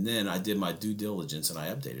 and then I did my due diligence and I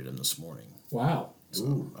updated them this morning. Wow.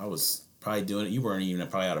 So I was probably doing it. You weren't even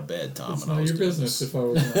probably out of bed, Tom. It's when I none of was your doing business this. if I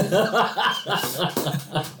was.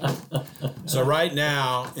 So right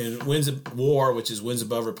now, in wins WAR, which is wins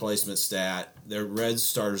above replacement stat, their Reds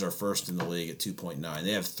starters are first in the league at 2.9.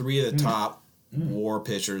 They have 3 of the top WAR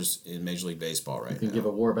pitchers in Major League Baseball right You can now. give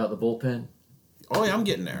a war about the bullpen? Oh yeah, I'm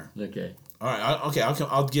getting there. Okay. All right.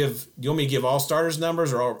 I'll give. You want me to give all starters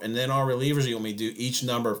numbers, and then all relievers? Or you want me to do each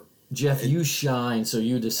number? Jeff, you shine, so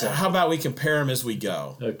you decide. How about we compare them as we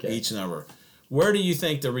go? Okay. Each number. Where do you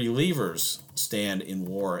think the relievers stand in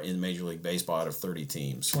WAR in Major League Baseball out of 30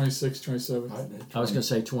 teams? 26, 27. I was going to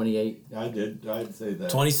say 28. I'd say that.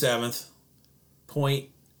 27th,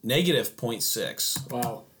 negative 0.6.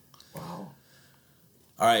 Wow. Wow.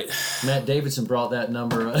 All right. Matt Davidson brought that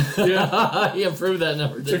number. Yeah. He improved that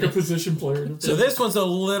number. Took Didn't a he? position player. So this one's a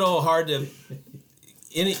little hard to.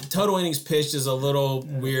 Total innings pitched is a little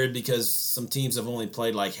weird because some teams have only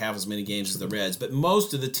played like half as many games as the Reds, but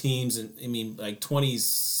most of the teams, like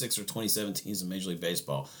 26 or 27 teams in Major League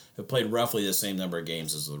Baseball, have played roughly the same number of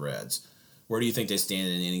games as the Reds. Where do you think they stand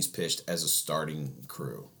in innings pitched as a starting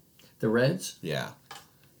crew? The Reds? Yeah.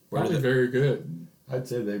 Where Probably do they? very good. I'd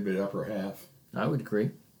say they'd be upper half. I would agree.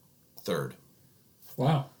 Third.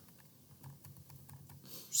 Wow.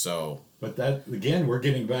 So. But that, again, we're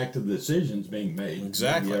getting back to the decisions being made.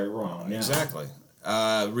 Exactly. Yeah, wrong. Yeah. Exactly.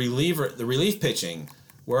 The relief pitching,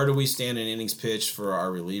 where do we stand in innings pitched for our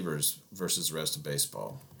relievers versus the rest of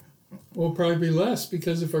baseball? Will probably be less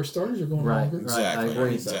because if our starters are going Right. longer. Exactly. I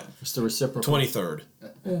agree. Exactly. It's the reciprocal. 23rd.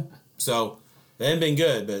 Yeah. So they haven't been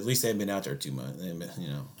good, but at least they haven't been out there too much. They haven't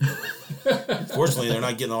been, Fortunately, they're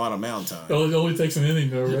not getting a lot of mound time. It only takes an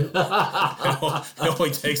inning though, right? It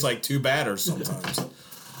only takes like 2 batters sometimes.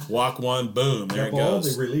 Walk one, boom, there it Have all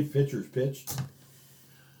goes. the relief pitchers pitched?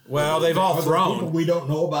 Well, they've all Are there people thrown. we don't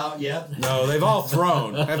know about yet? No, they've all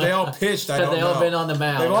thrown. Have they all pitched? I Have don't they know. all been on the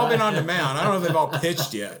mound? They've all right? been on the mound. I don't know if they've all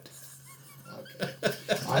pitched yet. You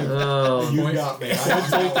got me.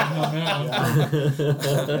 Okay.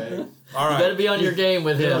 All You better right. be on your game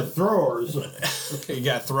with They're him. throwers. You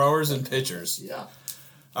got throwers and pitchers. Yeah.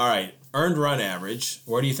 All right. Earned run average.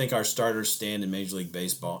 Where do you think our starters stand in Major League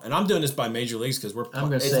Baseball? And I'm doing this by major leagues because I'm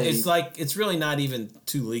gonna say- it's really not even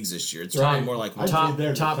 2 leagues this year. It's Right. really more like I'd Top- say they're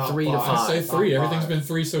the top 3 to 5. I say 3. Top Everything's five. been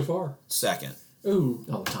 3 so far. second. Ooh.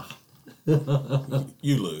 Oh, Tom.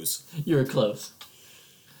 You lose. You were close.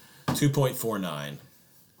 2.49.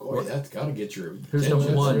 Boy, that's got to get your Who's attention. number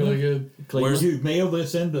That's one? really good. Cleveland. Did you mail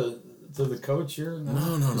this into to the coach here?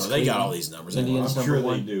 No. They got all these numbers. Indians. I'm number sure they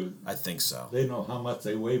one. do. I think so. They know how much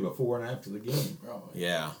they weigh before and after the game, probably.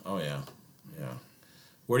 Yeah. Oh, yeah. Yeah.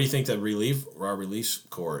 Where do you think our relief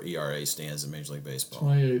core ERA stands in Major League Baseball?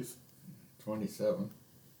 28th. 27.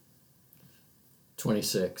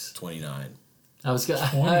 26. 29. I was I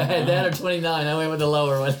had that or 29. I went with the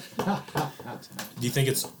lower one. Do you think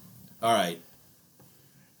it's all right?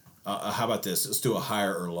 How about this? Let's do a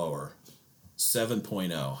higher or lower.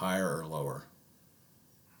 7.0, higher or lower?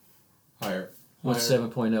 Higher. What's Higher.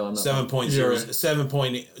 7.0? I'm not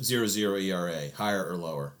 7.00 ERA, higher or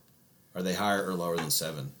lower? Are they higher or lower than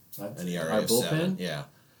 7? An ERA Our of 7. bullpen? Yeah,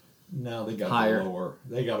 No, they got to Higher. be lower.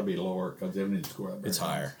 They got to be lower because they don't need to score that. it's very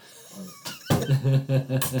higher. much.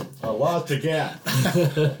 A lot to get.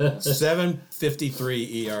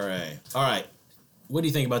 7.53 ERA. All right. What do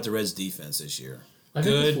you think about the Reds' defense this year? I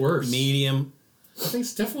think Good, it's worse. medium. I think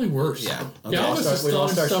it's definitely worse. Yeah. Okay. Galvis is We throwing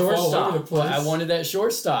lost our stuff all over the shortstop. place. I wanted that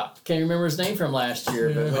shortstop. Can't remember his name from last year,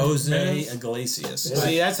 Yeah. but Jose Yes. Iglesias. Yeah.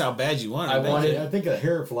 See, that's how bad you want it. I don't wanted- you? I think a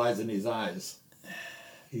hair flies in his eyes.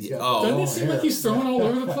 He's got Doesn't it seem like he's throwing all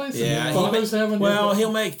over the place? Yeah,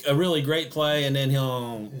 he'll make a really great play, and then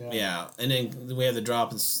and then we have the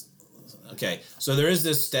drop. Okay, so there is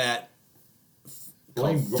this stat.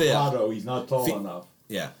 Blame Bravado, he's not tall enough.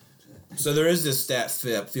 Yeah. So there is this stat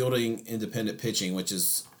FIP, fielding independent pitching, which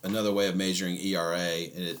is another way of measuring ERA,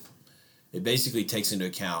 and it basically takes into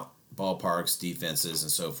account ballparks, defenses,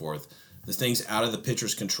 and so forth. The things out of the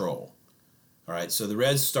pitcher's control. All right, so the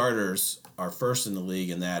Reds starters are first in the league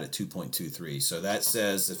in that at 2.23. So that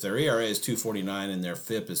says if their ERA is 2.49 and their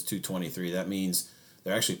FIP is 2.23, that means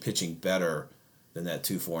they're actually pitching better than that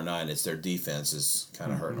 2.49. It's their defense is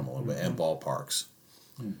kind of hurting them a little bit, and ballparks.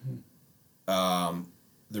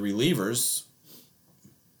 The relievers,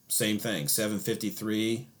 same thing,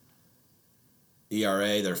 7.53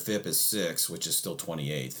 ERA. Their FIP is 6, which is still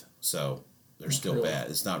 28th. So they're still bad.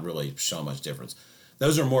 It's not really showing much difference.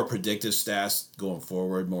 Those are more predictive stats going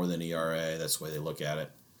forward, more than ERA. That's the way they look at it.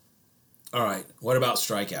 All right, what about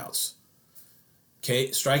strikeouts?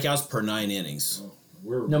 Okay, strikeouts per 9 innings.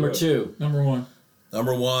 Number 2. Number 1.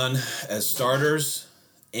 Number 1 as starters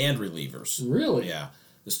and relievers. Really? Yeah.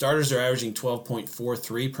 The starters are averaging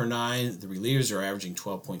 12.43 per 9. The relievers are averaging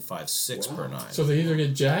 12.56 per 9. So they either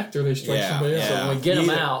get jacked or they strike somebody else. So when we get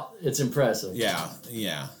them out, it's impressive. Yeah.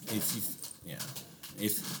 If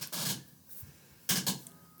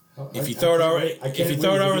you throw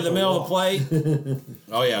it over the middle of the plate,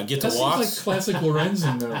 get to walks. That's like classic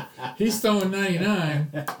Lorenzen though. He's throwing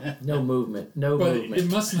 99. No movement. But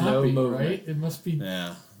it must not be movement. Right. It must be.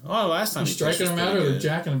 Yeah. Well, last time he's striking them out, or they're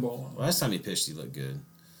jacking the ball. Last time he pitched, he looked good.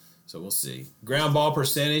 So we'll see. Ground ball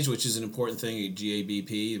percentage, which is an important thing at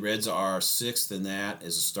GABP. Reds are 6th in that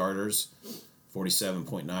as the starters,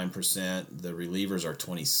 47.9%. The relievers are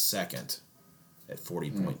 22nd at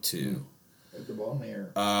 40.2. Put the ball in the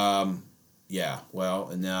air. And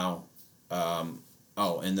now,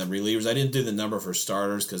 and the relievers. I didn't do the number for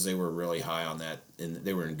starters because they were really high on that, and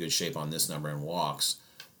they were in good shape on this number in walks.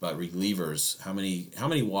 But relievers, how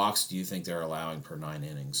many walks do you think they're allowing per 9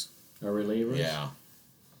 innings? Our relievers? Yeah.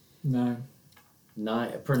 9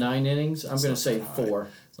 per 9 innings. I'm going to say 4.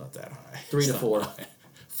 It's not that high. 3 to 4.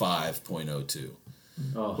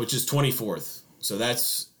 5.02, which is 24th. So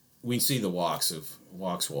that's we see the walks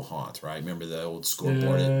will haunt, right? Remember the old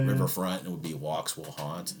scoreboard at Riverfront, and it would be walks will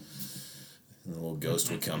haunt, and the little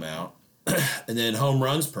ghost would come out. And then home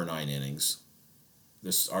runs per 9 innings.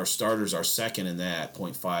 Our starters are second in that,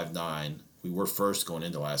 0.59. We were first going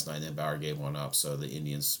into last night, and then Bauer gave one up, so the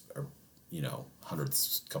Indians are,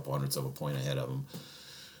 couple hundredths of a point ahead of them.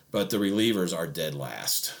 But the relievers are dead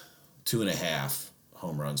last, 2.5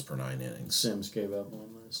 home runs per 9 innings. Sims gave up one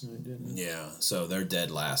last night, didn't he? Yeah, so they're dead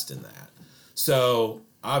last in that. So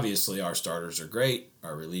obviously our starters are great,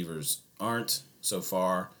 our relievers aren't so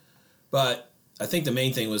far. But I think the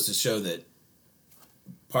main thing was to show that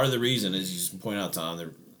part of the reason, as you point out,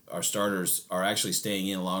 Tom, our starters are actually staying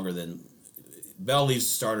in longer than Bell leaves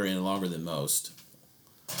the starter in longer than most.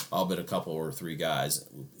 All but a couple or 3 guys,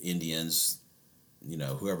 Indians,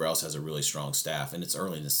 whoever else has a really strong staff, and it's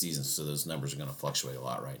early in the season, so those numbers are going to fluctuate a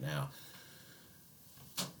lot right now.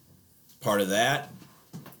 Part of that,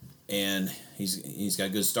 and he's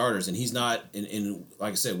got good starters, and he's not. And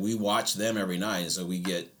like I said, we watch them every night, and so we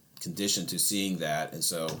get conditioned to seeing that, and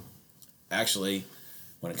so actually,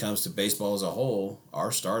 when it comes to baseball as a whole,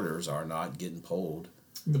 our starters are not getting pulled.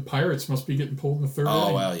 The Pirates must be getting pulled in the 3rd inning.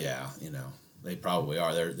 Oh well, yeah, they probably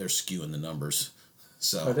are. They're skewing the numbers.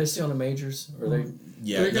 So are they still in the majors? Or are they?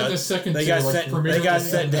 Yeah, they got the second. They got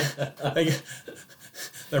set.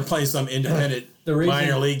 They're playing some independent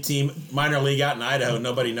minor league out in Idaho.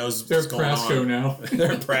 Nobody knows what's going on.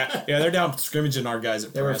 They're Prasco now. They're down scrimmaging our guys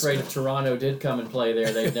at Prasco. They were afraid if Toronto did come and play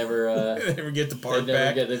there, they'd never. They never get the park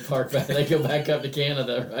back. Get the park back. They go back up to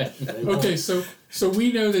Canada, right? Okay, so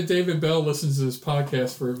we know that David Bell listens to this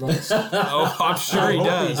podcast for advice. Oh, I'm sure he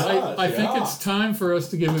does. I think it's time for us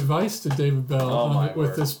to give advice to David Bell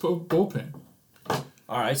with this bullpen.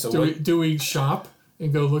 All right, so do we shop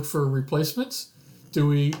and go look for replacements? Do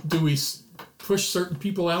we push certain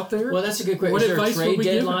people out there? Well, that's a good question. Is there a trade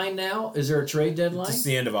deadline now? Is there a trade deadline? It's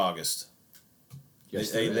the end of August.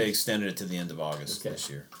 Yes, they extended it to the end of August this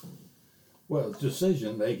year. Well, his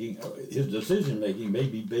decision making may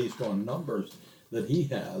be based on numbers that he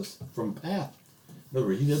has from Pat. No,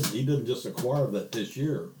 he didn't just acquire that this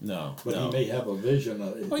year. No, but he may have a vision.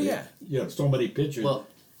 So many pitchers. Well,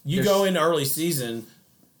 you go into early season.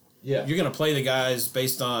 Yeah. you're going to play the guys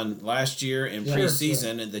based on last year and Yeah,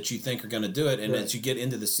 preseason and that you think are going to do it. And Right. as you get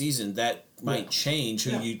into the season, that might change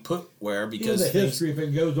who Yeah. you put where Because because the things, history, if it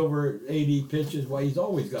goes over 80 pitches, well, he's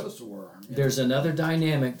always got a sore arm. There's another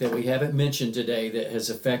dynamic that we haven't mentioned today that has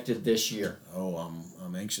affected this year. oh,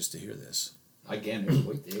 I'm anxious to hear this. I can't even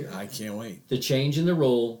wait to hear it. I can't wait. The change in the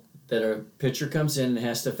rule that a pitcher comes in and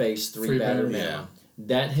has to face three batter batter, minimum.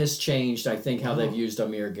 That has changed, I think, how they've used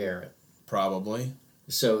Amir Garrett. Probably.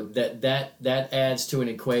 So that adds to an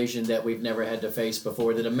equation that we've never had to face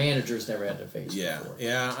before, that a manager's never had to face before.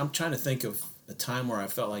 Yeah. I'm trying to think of a time where I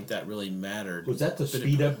felt like that really mattered. Was that to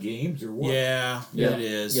speed up games or what? Yeah, Yeah. it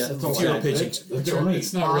is. Yeah. That's If all you're I pitching, think. That's the only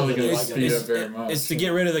It's not really positive going I to can speed think. up very much. it's to get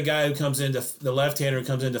rid of the guy who comes into the left-hander who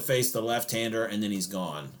comes in to face the left-hander and then he's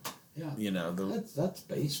gone. Yeah. You know, That's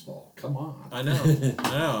baseball. Come on. I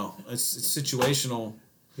know. It's situational.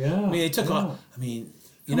 Yeah. I mean, they took yeah. off. I mean,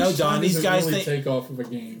 you How know, much Don, time these does it guys really think take off of a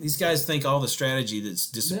game. these guys think all the strategy that's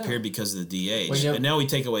disappeared because of the DH, Well, you know- and now we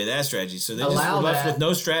take away that strategy, so they just Allow were left that. with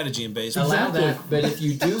no strategy in baseball. Allow that, but if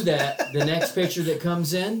you do that, the next pitcher that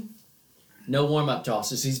comes in, no warm-up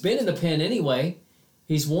tosses. He's been in the pen anyway.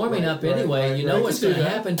 He's warming Right, up right, anyway. right, You know right. what's You going can to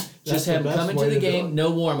do that. happen. That's Just the have him best come into way the to do game, it.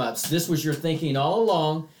 no warm-ups. This was your thinking all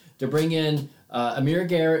along, to bring in Amir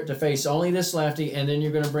Garrett to face only this lefty, and then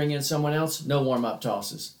you're going to bring in someone else, no warm-up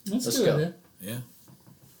tosses. That's Let's a good go. idea. Yeah,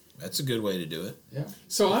 that's a good way to do it. Yeah.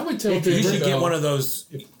 So I would tell You people should get though, one of those.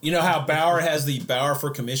 You know how Bauer has the Bauer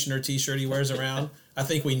for Commissioner T-shirt he wears around. I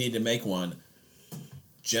think we need to make one.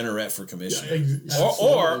 Generette for Commissioner,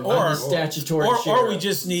 or Statutory or sheriff. we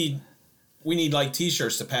just need like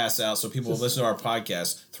T-shirts to pass out so people will listen to our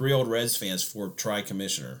podcast. 3 old Reds fans for Tri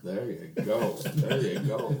Commissioner. There you go. There you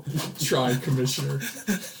go. try commissioner.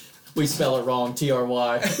 We spell it wrong,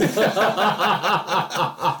 T-R-Y.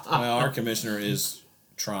 Well, our commissioner is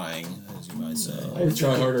trying, as you might say. Or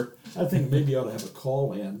try harder. I think maybe you ought to have a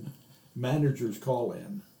call-in, manager's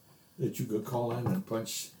call-in, that you could call in and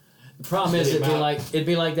punch. The problem is, it'd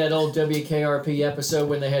be like that old WKRP episode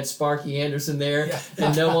when they had Sparky Anderson there,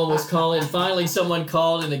 and no one was calling. Finally, someone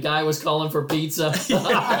called, and the guy was calling for pizza. He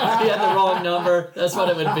had the wrong number. That's what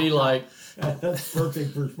it would be like. That's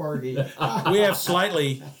perfect for Sparky. We have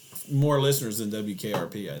slightly more listeners than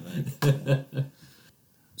WKRP, I think.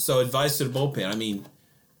 So, advice to the bullpen. I mean,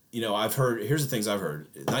 you know, I've heard. Here's the things I've heard.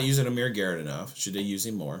 Not using Amir Garrett enough. Should they use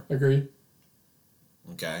him more? Agreed.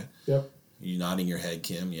 Okay. Yep. You nodding your head,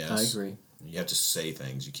 Kim? Yes. I agree. You have to say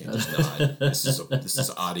things. You can't just nod. This is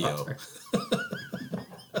audio.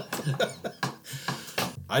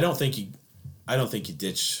 I don't think you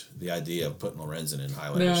ditch the idea of putting Lorenzen in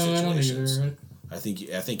Highlander No, I don't situations. either. Right?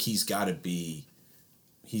 I think he's got to be.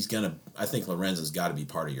 I think Lorenzen's got to be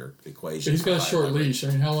part of your equation. He's got a for short Highlander. leash. I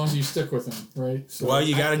mean, how long do you stick with him, right? So, Well,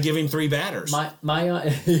 you got to give him 3 batters. My no.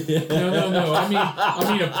 I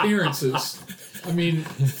mean appearances. I mean,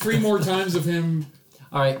 3 more times of him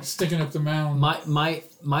all right. sticking up the mound.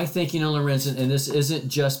 My thinking on Lorenzen, and this isn't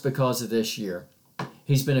just because of this year.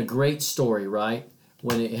 He's been a great story, right?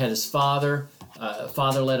 When he had his father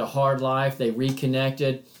led a hard life. They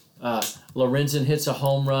reconnected. Lorenzen hits a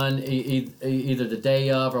home run either the day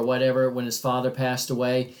of or whatever when his father passed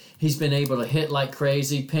away. He's been able to hit like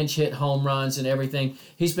crazy, pinch hit home runs and everything.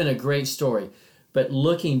 He's been a great story. But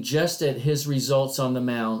looking just at his results on the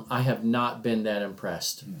mound, I have not been that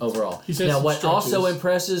impressed overall. He's had Now, some what stretches. also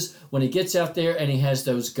impresses when he gets out there and he has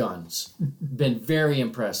those guns. Been very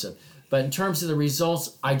impressive. But in terms of the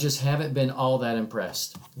results, I just haven't been all that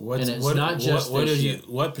impressed. What's, and it's not just what this is year.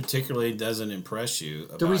 what particularly doesn't impress you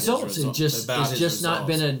about The his results. result- It's about his just not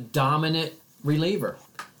results? been a dominant reliever.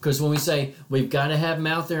 Because when we say we've got to have him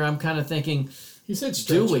out there, I'm kind of thinking, He's had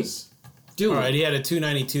Do we? stretches. do All we? right, he had a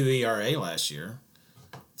 2.92 ERA last year,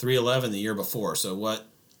 3.11 the year before. So what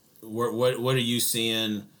are you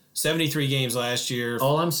seeing? 73 games last year.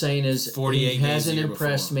 All I'm saying is 48 he games hasn't the year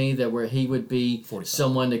impressed before. me that where he would be 45.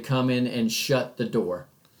 someone to come in and shut the door.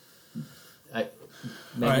 Maybe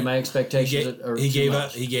All right. my expectations are He too gave much.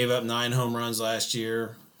 up. He gave up 9 home runs last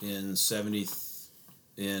year in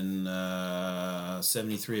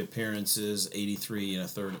 73 appearances, 83 in a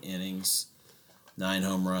third innings, 9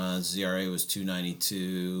 home runs. ERA was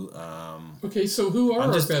 2.92. Okay, so who are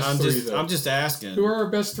our best 3, though? I'm just asking. Who are our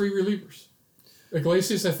best 3 relievers?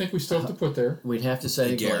 Iglesias, I think we still have to put there. We'd have to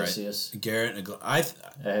say Garrett. Iglesias. Garrett. I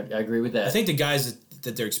agree with that. I think the guys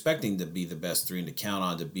that they're expecting to be the best 3 and to count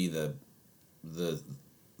on to be the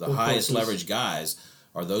highest Workhorses. leverage guys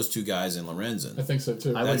are those 2 guys in Lorenzen. I think so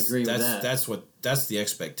too. I would agree with that. That's the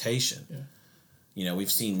expectation. Yeah. You know,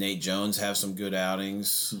 we've seen Nate Jones have some good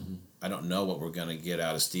outings. Mm-hmm. I don't know what we're going to get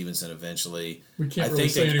out of Stevenson eventually. We can't really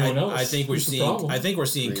say anyone else. I think we're That's the seeing. problem. I think we're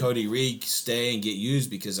seeing Cody Reed stay and get used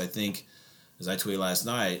because I think, as I tweeted last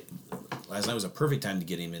night was a perfect time to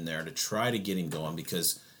get him in there to try to get him going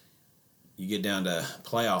because you get down to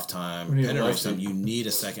playoff time, you need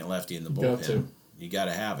a second lefty in the bullpen. You got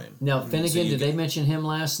to have him. Now Finnegan, did they mention him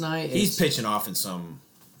last night? He's pitching off in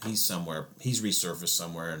he's somewhere. He's resurfaced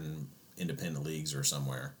somewhere in independent leagues or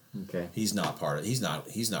somewhere. Okay. He's not part of. He's not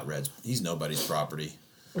Reds. He's nobody's property.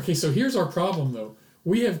 Okay, so here's our problem though.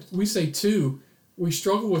 We say 2. We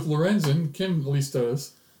struggle with Lorenzen. Kim at least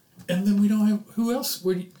does, and then we don't have who else?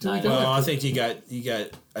 I think you got.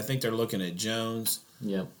 I think they're looking at Jones.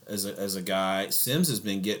 Yeah. As a guy, Sims has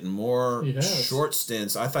been getting more short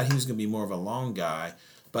stints. I thought he was going to be more of a long guy,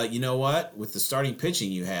 but you know what? With the starting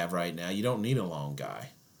pitching you have right now, you don't need a long guy.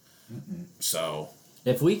 Mm-mm. So.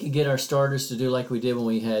 If we could get our starters to do like we did when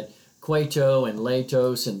we had Cueto and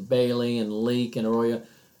Latos and Bailey and Leak and Arroyo,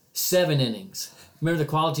 7 innings. Remember the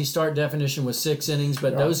quality start definition was 6 innings,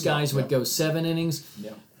 but those guys would go 7 innings.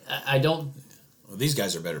 Yeah. I don't. Well, these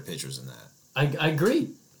guys are better pitchers than that. I agree.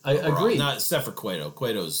 I agree. Not except for Cueto.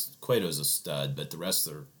 Cueto's a stud, but the rest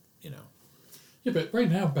are, Yeah, but right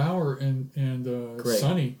now Bauer and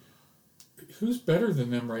Sonny, who's better than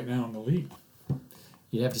them right now in the league?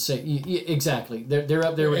 You'd have to say exactly. They're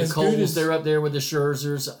up there with the Coles. They're up there with the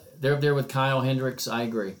Scherzers. They're up there with Kyle Hendricks. I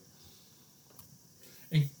agree.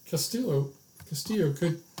 And Castillo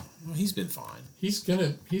could. Well, he's been fine. He's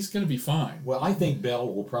gonna be fine. Well, I think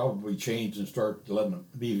Bell will probably change and start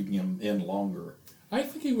leaving him in longer. I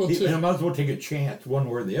think he will too. And I might as well take a chance one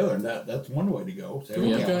way or the other, and that's one way to go. So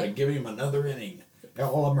give him another inning.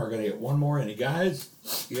 All of them are going to get one more inning, guys.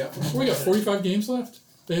 Yeah. We got 45 games left.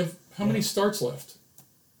 They have how many starts left?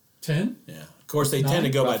 10? Yeah. Of course, they tend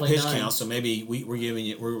to go by pitch count, so maybe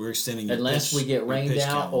we're extending your unless we get rained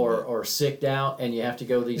out or sicked out, and you have to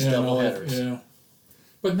go these double headers. Yeah.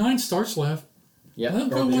 But 9 starts left. Yeah. Let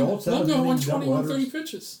them go 120, 130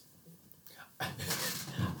 pitches.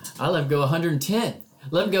 I let him go 110.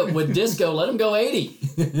 Let him go with Disco. Let him go 80.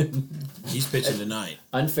 He's pitching tonight.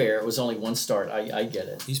 Unfair. It was only 1 start. I get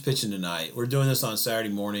it. He's pitching tonight. We're doing this on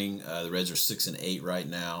Saturday morning. The Reds are 6-8 right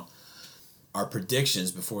now. Our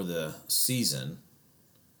predictions before the season.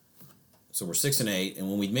 So we're 6-8, and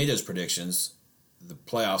when we made those predictions, the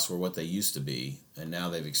playoffs were what they used to be, and now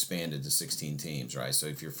they've expanded to 16 teams, right? So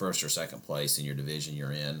if you're first or second place in your division,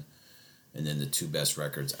 you're in. And then the 2 best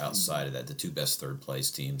records outside of that, the 2 best third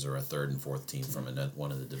place teams or a third and fourth team from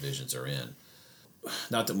one of the divisions are in.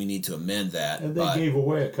 Not that we need to amend that. And they gave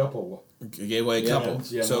away a couple.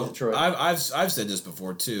 Yeah, so I've said this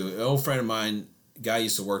before too. An old friend of mine, guy I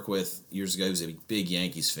used to work with years ago, he was a big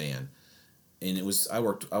Yankees fan, and I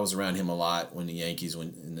was around him a lot when the Yankees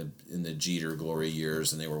went in the Jeter glory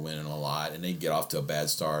years, and they were winning a lot, and they'd get off to a bad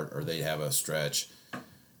start or they'd have a stretch.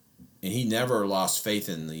 And he never lost faith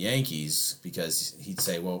in the Yankees because he'd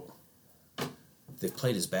say, well, they've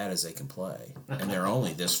played as bad as they can play, and they're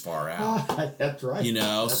only this far out. That's right.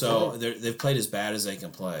 They've played as bad as they can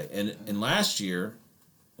play. And last year,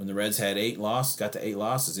 when the Reds had 8 losses, got to 8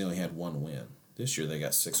 losses, they only had 1 win. This year, they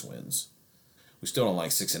got 6 wins. We still don't like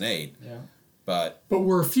 6-8. Yeah. But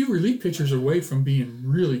we're a few relief pitchers away from being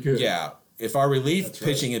really good. Yeah. If our relief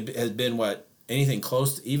pitching had been anything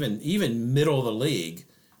close to even middle of the league,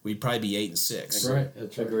 we'd probably be 8-6. Right.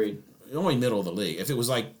 That's agreed. Only middle of the league. If it was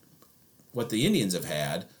like what the Indians have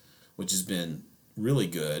had, which has been really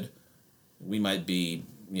good, we might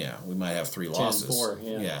have 3 losses.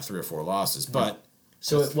 10-4, 3 or 4 losses. But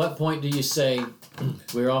so at what point do you say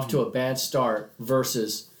we're off to a bad start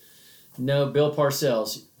versus no, Bill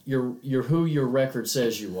Parcells, you're who your record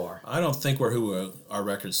says you are? I don't think we're who our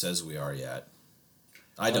record says we are yet.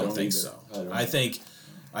 I don't think so.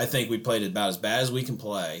 I think we played about as bad as we can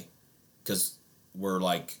play because we're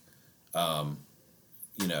like, in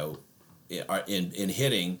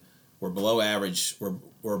hitting, we're below average.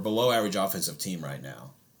 We're below average offensive team right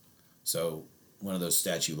now. So one of those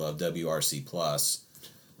stats you love, WRC plus,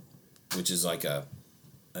 which is like an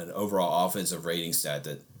overall offensive rating stat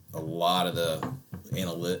that a lot of the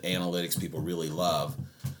analytics people really love.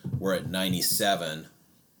 We're at 97.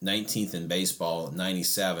 19th in baseball,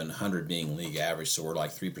 97, 100 being league average, so we're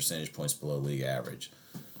like 3 percentage points below league average.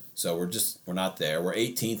 So we're not there. We're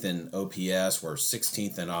 18th in OPS, we're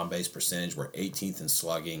 16th in on-base percentage, we're 18th in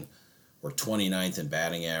slugging, we're 29th in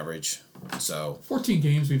batting average. So 14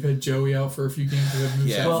 games, we've had Joey out for a few games.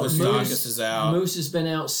 Moose is out. Moose has been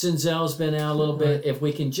out, Senzel's been out a little bit. If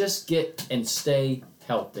we can just get and stay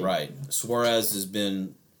healthy. Right. Suarez has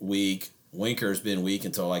been weak. Winker's been weak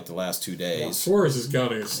until like the last 2 days. Yeah, Suarez has got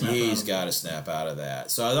to snap. He's got to snap out of that.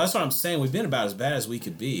 So that's what I'm saying. We've been about as bad as we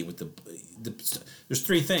could be with the there's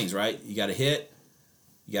three things, right? You got to hit,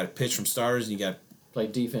 you got to pitch from starters, and you got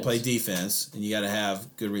to play defense, and you got to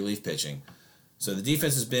have good relief pitching. So the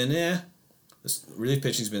defense has been the relief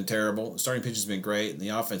pitching's been terrible. The starting pitching's been great, and the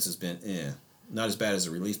offense has been not as bad as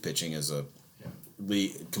the relief pitching as a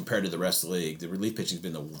league compared to the rest of the league. The relief pitching's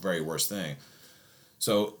been the very worst thing.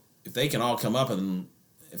 So if they can all come up and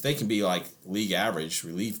if they can be like league average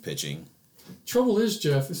relief pitching. Trouble is,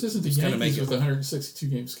 Jeff, this isn't the Yankees with a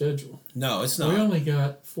 162-game schedule. No, it's not. We only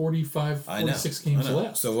got 46 games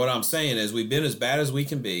left. So what I'm saying is we've been as bad as we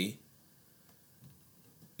can be.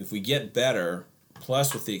 If we get better,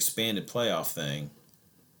 plus with the expanded playoff thing,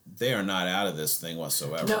 they are not out of this thing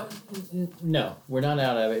whatsoever. No, we're not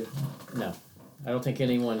out of it. No, I don't think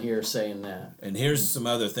anyone here is saying that. And here's some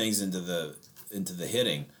other things into the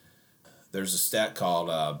hitting. There's a stat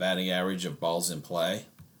called batting average of balls in play,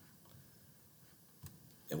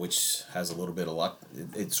 which has a little bit of luck.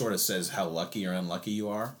 It sort of says how lucky or unlucky you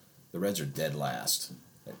are. The Reds are dead last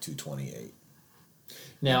at 228.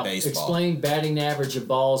 Now, explain batting average of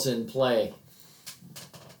balls in play.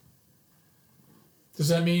 Does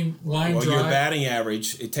that mean line drive? Your batting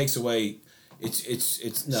average, it takes away.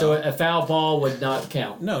 It's no. So a foul ball would not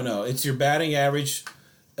count. No. It's your batting average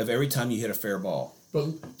of every time you hit a fair ball.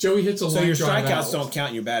 But Joey hits a line drive. So your strikeouts out. don't count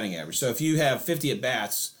in your batting average. So if you have 50 at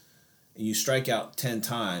bats and you strike out 10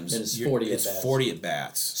 times, it's 40 at bats. 40 at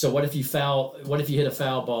bats. So what if you hit a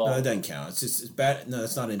foul ball? No, it doesn't count. It's bad. No,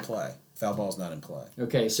 that's not in play. Foul ball's not in play.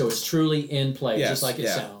 Okay, so it's truly in play, just like it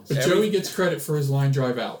sounds. But Joey gets credit for his line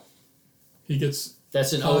drive out. He gets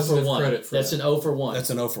that's an 0 for 1. Credit for that's that. an 0 for 1. That's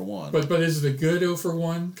an 0 for 1. But is it a good 0 for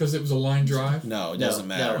 1 because it was a line drive? No, it doesn't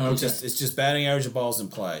matter. No. Okay. It's just batting average of balls in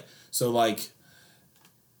play. So like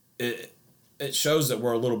it shows that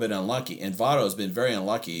we're a little bit unlucky. And Votto's been very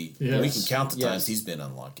unlucky. Yes. We can count the times he's been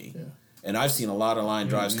unlucky. Yeah. And I've seen a lot of line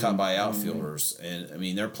drives cut by outfielders, and I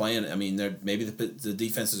mean they're playing. I mean maybe the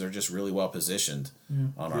defenses are just really well positioned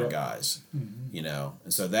on our guys, you know.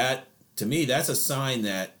 And so that to me that's a sign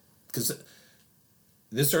that because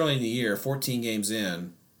this early in the year, 14 games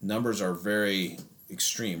in, numbers are very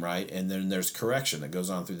extreme, right? And then there's correction that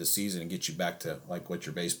goes on through the season and gets you back to like what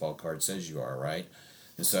your baseball card says you are, right?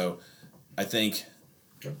 And so I think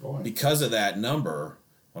because of that number,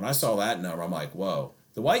 when I saw that number, I'm like, whoa.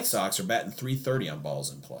 The White Sox are batting .330 on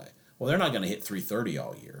balls in play. Well, they're not going to hit .330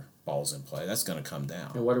 all year, balls in play. That's going to come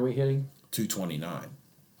down. And what are we hitting? .229.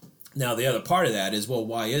 Now, the other part of that is, well,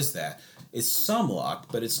 why is that? It's some luck,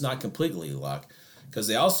 but it's not completely luck because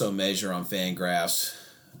they also measure on Fangraphs.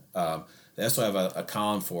 They also have a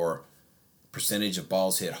column for percentage of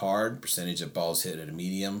balls hit hard, percentage of balls hit at a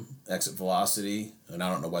medium exit velocity. And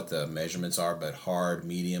I don't know what the measurements are, but hard,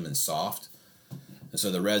 medium, and soft. And so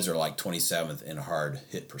the Reds are like 27th in hard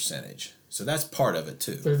hit percentage. So that's part of it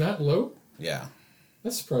too. They're that low? Yeah.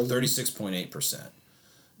 That's surprising. 36.8%.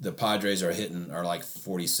 The Padres are like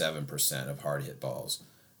 47% of hard hit balls.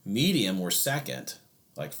 Medium were second,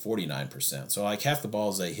 like 49%. So like half the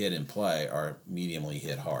balls they hit in play are mediumly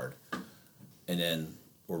hit hard. And then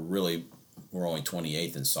we're only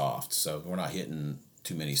 28th in soft. So we're not hitting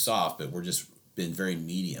too many soft, but we're just been very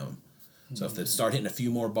medium. So if they start hitting a few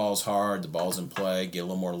more balls hard, the balls in play get a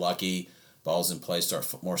little more lucky. Balls in play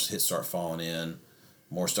more hits start falling in.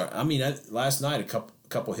 Last night a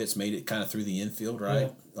couple hits made it kind of through the infield, right?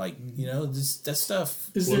 Yeah. Like that stuff.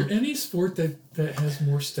 Is there any sport that has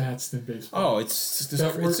more stats than baseball? Oh,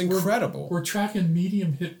 it's incredible. We're tracking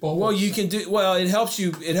medium hit balls. Well, you can do well. It helps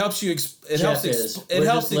explain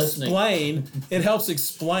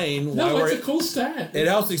why it's a cool stat. It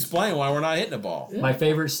helps explain why we're not hitting a ball. Yeah. My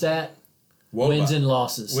favorite stat. Wins and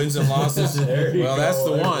losses. Wins and losses. Well, that's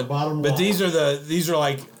the one. Bottom but line. these are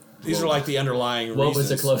like the underlying what reasons.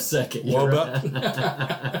 Was a close second? Woba.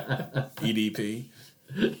 EDP.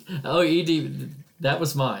 Oh, that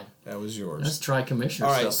was mine. That was yours. That's tri-commissioner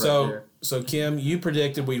All right, stuff right there. So Kim, you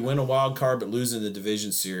predicted we'd win a wild card but lose in the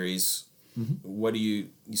division series. Mm-hmm. What do you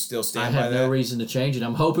still stand by that? I have no reason to change it.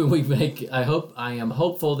 I'm hoping I am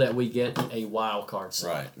hopeful that we get a wild card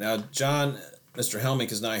slot. Right. Now, John, Mr.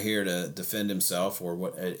 Helmick is not here to defend himself or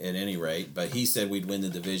what at any rate, but he said we'd win the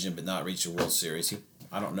division but not reach the World Series.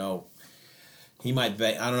 I don't know. He might.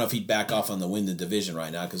 I don't know if he'd back off on the win the division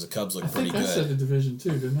right now because the Cubs look pretty good. I said the division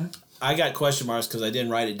too, didn't I? I got question marks because I didn't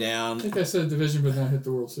write it down. I think I said division but not hit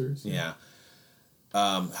the World Series. Yeah.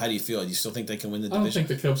 How do you feel? Do you still think they can win the division? I don't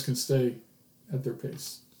think the Cubs can stay at their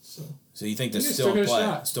pace. So you think they still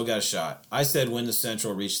play? Still got a shot. I said win the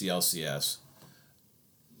Central, reach the LCS.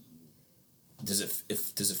 does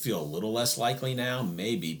it feel a little less likely now?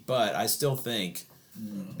 Maybe, but I still think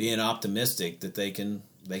being optimistic that they can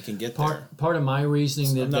get there. Part of my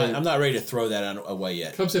reasoning I'm not ready to throw that away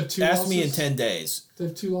yet. Cubs have 2 Ask losses. me in 10 days. They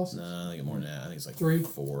have 2 losses. No, I think more than that. I think it's like 3,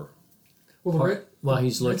 4. Well,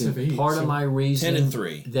 he's Reds looking. have 8, Part of my reason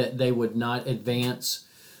 10-3 that they would not advance.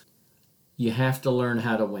 You have to learn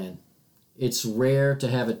how to win. It's rare to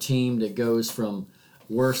have a team that goes from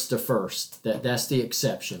worst to first. That's the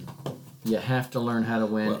exception. You have to learn how to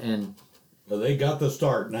win, Well, they got the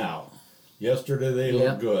start now. Yesterday they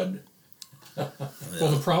looked good.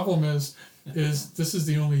 Well, the problem is this is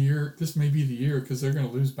the only year. This may be the year because they're going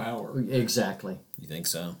to lose Bauer. exactly. You think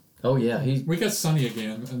so? Oh yeah, We got Sonny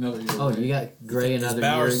again another year. Oh, you got Gray another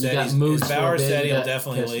Bauer year. You said got Moose. Bauer for a bit, said you he'll got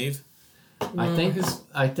definitely Kessler. leave.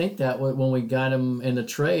 I think that when we got him in the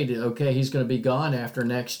trade, okay, he's going to be gone after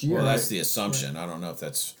next year. Well, that's the assumption. I don't know if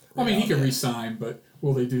that's. I mean, he can yet. resign, but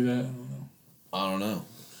will they do that? I don't know.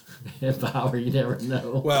 I don't know. Bauer, you never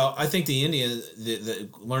know. Well, I think the Indians, the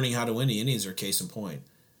learning how to win, the Indians are case in point.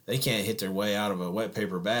 They can't hit their way out of a wet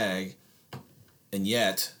paper bag, and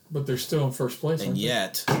yet, But they're still in first place. and aren't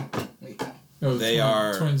yet, no, they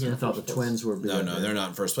are- Twins are. I In thought the first place. Twins were. no, they're not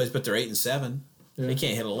in first place, but they're 8-7. Yeah. They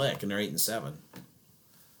can't hit a lick, and they're 8-7.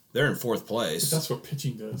 They're in fourth But place, that's what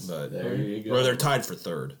pitching does. but There you go. or they're tied for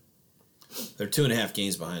third. They're 2.5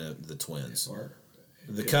 games behind the Twins.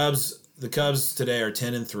 The Cubs today are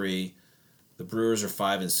 10-3. The Brewers are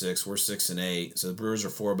 5-6. We're 6-8. So the Brewers are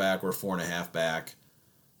 4 back. We're 4.5 back.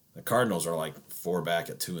 The Cardinals are like 4 back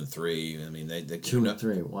at 2-3. I mean, they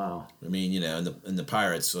 2-3. Wow. I mean, and the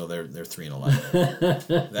Pirates, so they're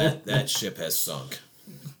 3-11. that ship has sunk.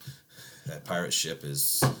 That pirate ship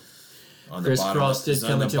is on the Chris bottom. Cross did It's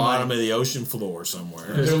come on the into bottom my- of the ocean floor somewhere.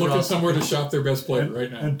 They're looking somewhere to shop their best player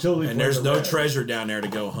right now. Until they And play there's the no Reds. treasure down there to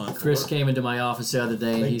go hunt. Chris for. came into my office the other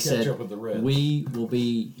day and They he catch said, up with the Reds. we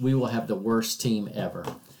will have the worst team ever.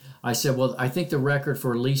 I said, well, I think the record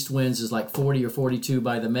for least wins is like 40 or 42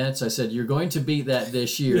 by the Mets. I said, you're going to beat that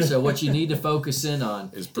this year. So what you need to focus in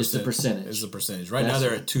on is the percentage. Is the percentage. Right now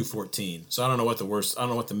they're at 214. So I don't know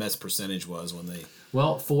what the Mets percentage was when they.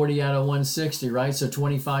 Well, 40 out of 160, right? So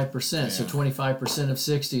 25%. So 25% of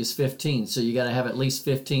 60 is 15. So you got to have at least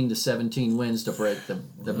 15 to 17 wins to break the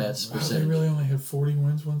Mets Wow, they percentage. really only had 40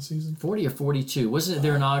 wins one season. 40 or 42. Wasn't it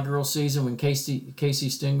their inaugural season when Casey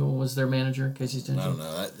Stengel was their manager? Casey I Stengel? don't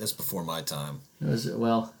know. That's before my time. Was it?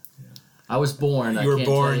 Well, I was born. You were can't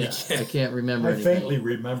born, tell you can't- I can't remember I anything. faintly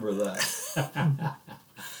remember that.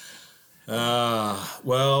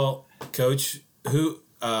 Well, Coach, who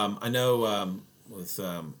I know with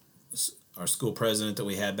our school president that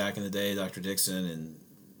we had back in the day, Dr. Dixon, and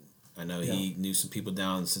I know he knew some people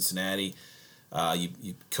down in Cincinnati.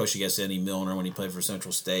 You coached against Eddie Milner when he played for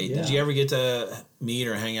Central State. Yeah. Did you ever get to meet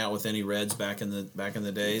or hang out with any Reds back in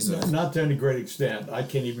the days? Not to any great extent. I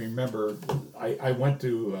can't even remember. I went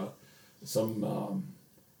to some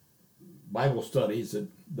Bible studies that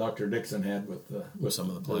Dr. Dixon had with some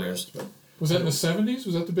of the players. Reds, but Was that in the 70s?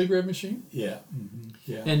 Was that the Big Red Machine? yeah,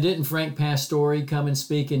 yeah. And didn't Frank Pastore come and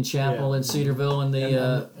speak in chapel Yeah. in Cedarville in the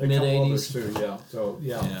And mid a couple 80s? others too, yeah. So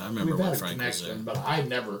yeah, Yeah, I remember we've when had a Frank was connection, there. but I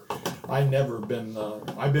never been.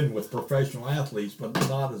 I've been with professional athletes, but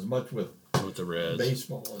not as much with With the Reds.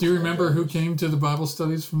 baseball. Do you remember who came to the Bible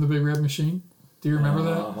studies from the Big Red Machine? Do you remember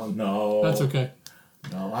that? No, That's okay.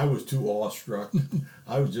 No, I was too awestruck.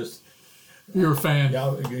 I was just You're a fan.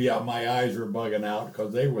 yeah. My eyes were bugging out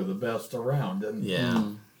because they were the best around, and Yeah,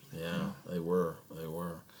 yeah, they were.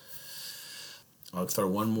 I'll throw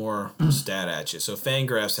one more stat at you. So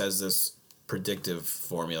Fangraphs has this predictive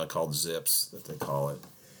formula called ZIPS that they call it,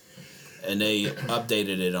 and they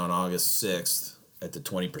updated it on August 6th at the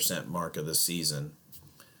 20% mark of the season,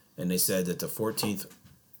 and they said that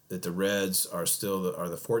that the Reds are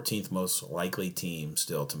the 14th most likely team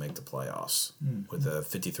still to make the playoffs with a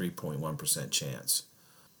 53.1% chance.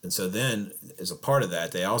 And so then, as a part of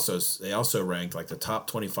that, they also ranked like the top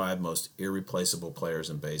 25 most irreplaceable players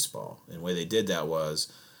in baseball. And the way they did that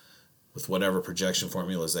was, with whatever projection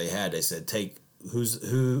formulas they had, they said take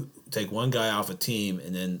one guy off a team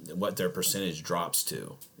and then what their percentage drops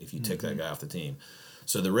to if you take that guy off the team.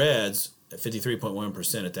 So the Reds at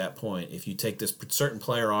 53.1% at that point, if you take this certain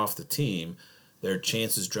player off the team, their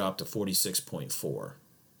chances drop to 46.4.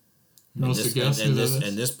 And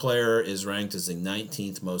this player is ranked as the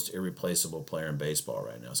 19th most irreplaceable player in baseball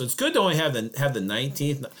right now. So it's good to only have the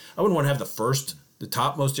 19th. I wouldn't want to have the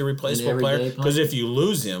top most irreplaceable player, because if you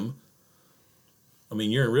lose him, I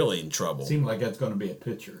mean, you're really in trouble. seemed like that's going to be a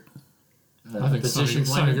pitcher. I think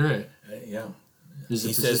Sonny Gray. Yeah, He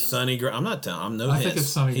says Sonny Gray. I'm not telling. I'm no I hints. think it's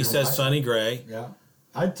Sonny He Gray. says Sonny Gray. yeah.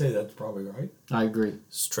 I'd say that's probably right. I agree.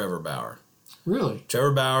 It's Trevor Bauer. Really?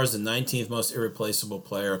 Trevor Bauer is the 19th most irreplaceable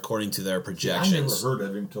player according to their projections. I never heard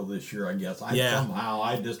of him till this year, I guess. Somehow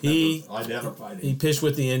I just never identified him. He pitched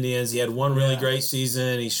with the Indians. He had one really great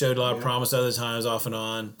season. He showed a lot of promise other times off and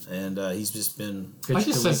on, and he's just been. I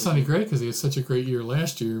just said Sonny Gray because he had such a great year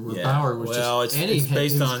last year where Bauer was just. It's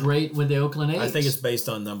based on great with the Oakland A's. I think it's based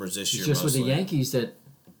on numbers this year. Just mostly. with the Yankees that.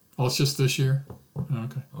 Oh, it's just this year.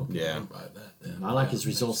 Okay. Yeah. I like his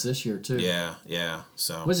results this year too. Yeah.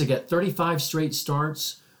 So. What does he get? 35 straight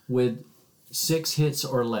starts with 6 hits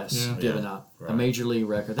or less given up. Right. A major league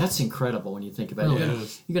record. That's incredible when you think about it. You're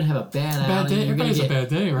going to have a bad outing. Day. Everybody has a bad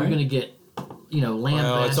day, right? You're going to get, lambasted.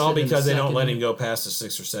 Well, it's all because they don't let him go past the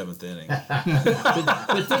 6th or 7th inning.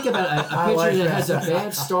 but think about a pitcher that has a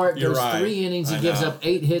bad start, goes 3 innings, he gives up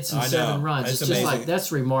 8 hits and 7 runs. It's just like,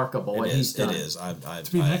 that's remarkable what he's done. It is. To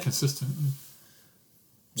be that consistent.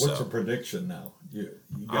 What's the prediction now? You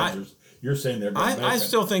guys you're saying they're going to I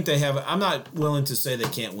still think they have. I'm not willing to say they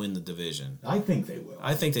can't win the division. I think they will.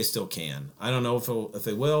 I think they still can. I don't know if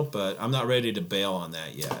they will, but I'm not ready to bail on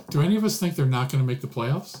that yet. Do any of us think they're not going to make the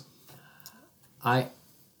playoffs? I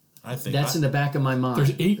think that's in the back of my mind.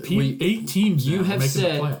 There's 8 teams. You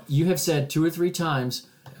have said 2 or 3 times.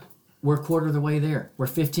 We're a quarter of the way there. We're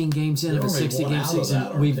 15 games in of a 60-game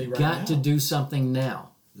season. We've got to do something now.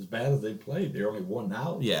 As bad as they played, they're only 1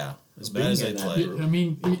 out. Yeah, as bad as they played. I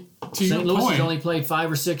mean, to St. Louis point, has only played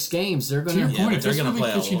 5 or 6 games. They're going to. To your point, if they're going to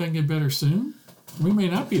play. Pitching doesn't get better soon, we may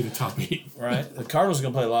not be the top 8. Right. The Cardinals are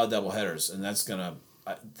going to play a lot of doubleheaders, and that's going to.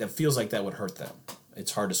 That feels like that would hurt them.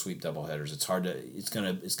 It's hard to sweep doubleheaders. It's hard to. It's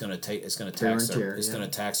going to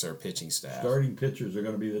tax their pitching staff. Starting pitchers are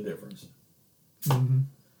going to be the difference. Mm-hmm.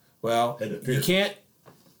 Well, you can't.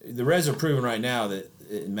 The Reds are proving right now that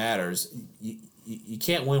it matters. You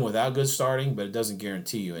can't win without good starting, but it doesn't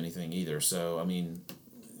guarantee you anything either. So, I mean,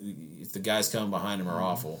 if the guys coming behind him are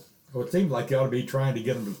awful. Well, it seems like you ought to be trying to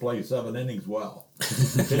get them to play 7 innings well.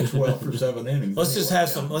 Pitch well for 7 innings. Let's just have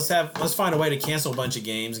some. Let's find a way to cancel a bunch of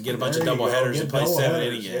games and get a bunch of doubleheaders and play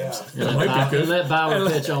 7-inning games. That might be good. Let Bauer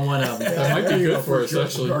pitch on one of them. That might be good for us,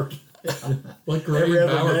 actually. Let Gray and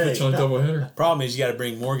Bauer pitch on a doubleheader. Problem is, you got to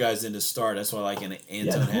bring more guys in to start. That's why I like Anton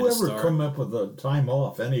had to start. Whoever come up with a time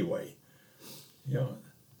off anyway. The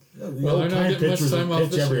they're not getting much pitchers time off pitch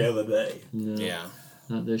this every year. other day. No, Yeah.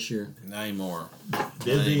 Not this year. Not anymore.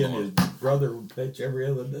 Dizzy and his brother would pitch every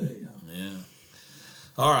other day. Yeah.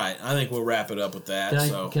 All right. I think we'll wrap it up with that.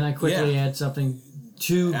 Can I quickly add something?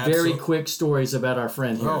 2 very quick stories about our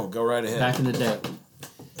friend here. Oh, go right ahead. Back in the day.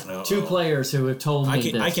 2 players who have told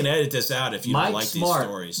me this. I can edit this out if you don't like these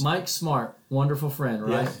stories. Mike Smart, wonderful friend,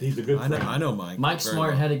 right? Yes, he's a good friend. I know Mike. Mike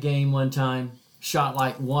Smart had a game one time, shot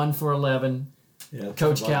like 1 for 11. Yeah,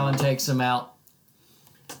 Coach Callan takes him out,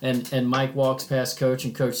 and Mike walks past Coach,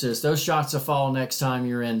 and Coach says, "Those shots will fall next time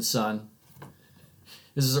you're in, son."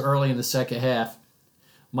 This is early in the second half.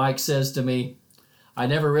 Mike says to me, "I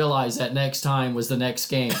never realized that next time was the next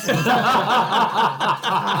game."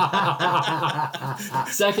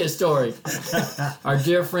 Second story. Our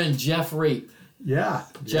dear friend Jeff Reap. Yeah.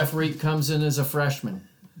 Jeff Reap comes in as a freshman.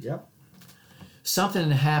 Yep. Something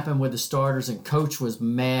had happened with the starters, and Coach was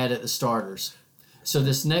mad at the starters. So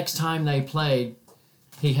this next time they played,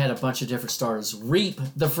 he had a bunch of different starters. Reap,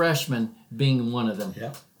 the freshman, being one of them.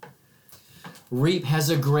 Yep. Reap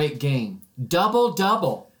has a great game.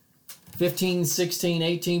 Double-double. 15, 16,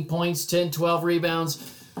 18 points, 10, 12 rebounds.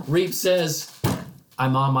 Reap says,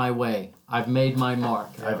 "I'm on my way. I've made my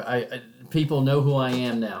mark. People know who I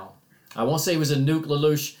am now. I won't say it was a Nuke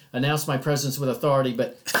LaLoosh, announced my presence with authority,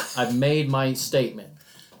 but I've made my statement."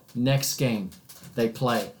 Next game, they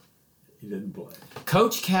play. He didn't play.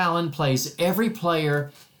 Coach Callan plays every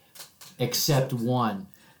player except one,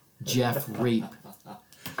 Jeff Reap.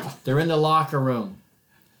 They're in the locker room.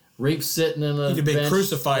 Reap's sitting in the bench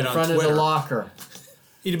crucified in front on of the Twitter. locker.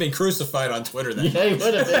 He'd have been crucified on Twitter then. Yeah, he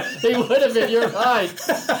would have been. He would have been. You're right.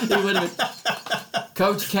 He would have been.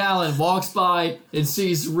 Coach Callan walks by and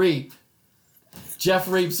sees Reap. Jeff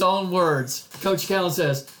Reap's own words. Coach Callan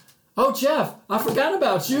says, "Oh, Jeff, I forgot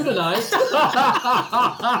about you tonight."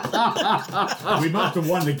 We must have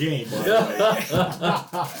won the game, by the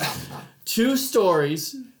way. 2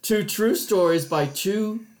 stories, 2 true stories by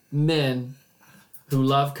 2 men who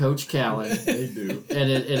love Coach Callan. They do. And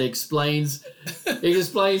it explains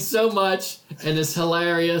so much, and it's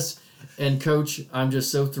hilarious. And Coach, I'm just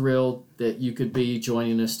so thrilled that you could be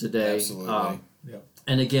joining us today. Absolutely. Yep.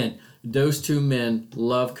 And again, those 2 men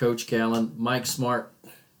love Coach Callan. Mike Smart,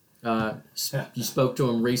 you spoke to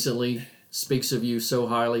him recently, speaks of you so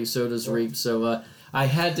highly, so does Reap. So I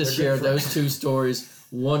had to share those 2 stories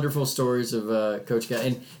Wonderful stories of Coach Callan.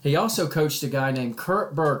 And he also coached a guy named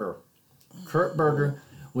Kurt Berger. Kurt Berger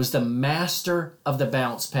was the master of the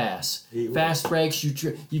bounce pass. Fast breaks,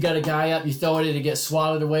 you got a guy up, you throw it in, it gets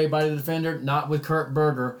swatted away by the defender. Not with Kurt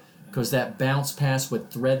Berger, because that bounce pass would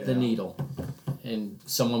thread the needle, and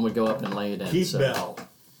someone would go up and lay it in. Keith Bell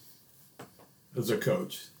as a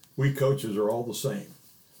coach. We coaches are all the same.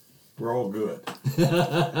 We're all good.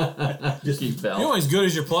 Just Keith Bell. You're only as good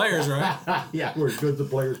as your players, right? Yeah, we're as good as the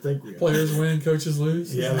players think we are. Players win, coaches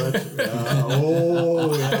lose. Yeah, that's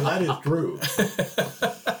that is true.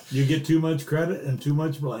 You get too much credit and too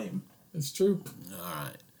much blame. It's true. All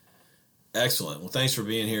right. Excellent. Well, thanks for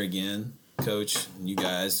being here again, Coach, and you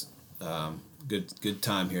guys. Good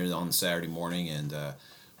time here on Saturday morning, and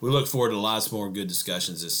we look forward to lots more good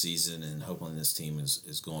discussions this season, and hopefully this team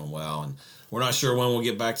is going well. And we're not sure when we'll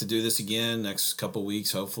get back to do this again, next couple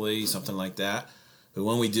weeks, hopefully, something like that. But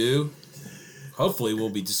when we do, hopefully we'll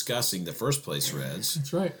be discussing the first place Reds.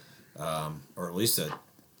 That's right. Or at least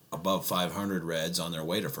above 500 Reds on their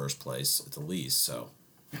way to first place at the least. So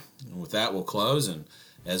with that, we'll close. And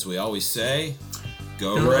as we always say,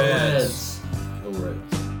 go Reds. Go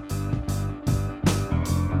Reds.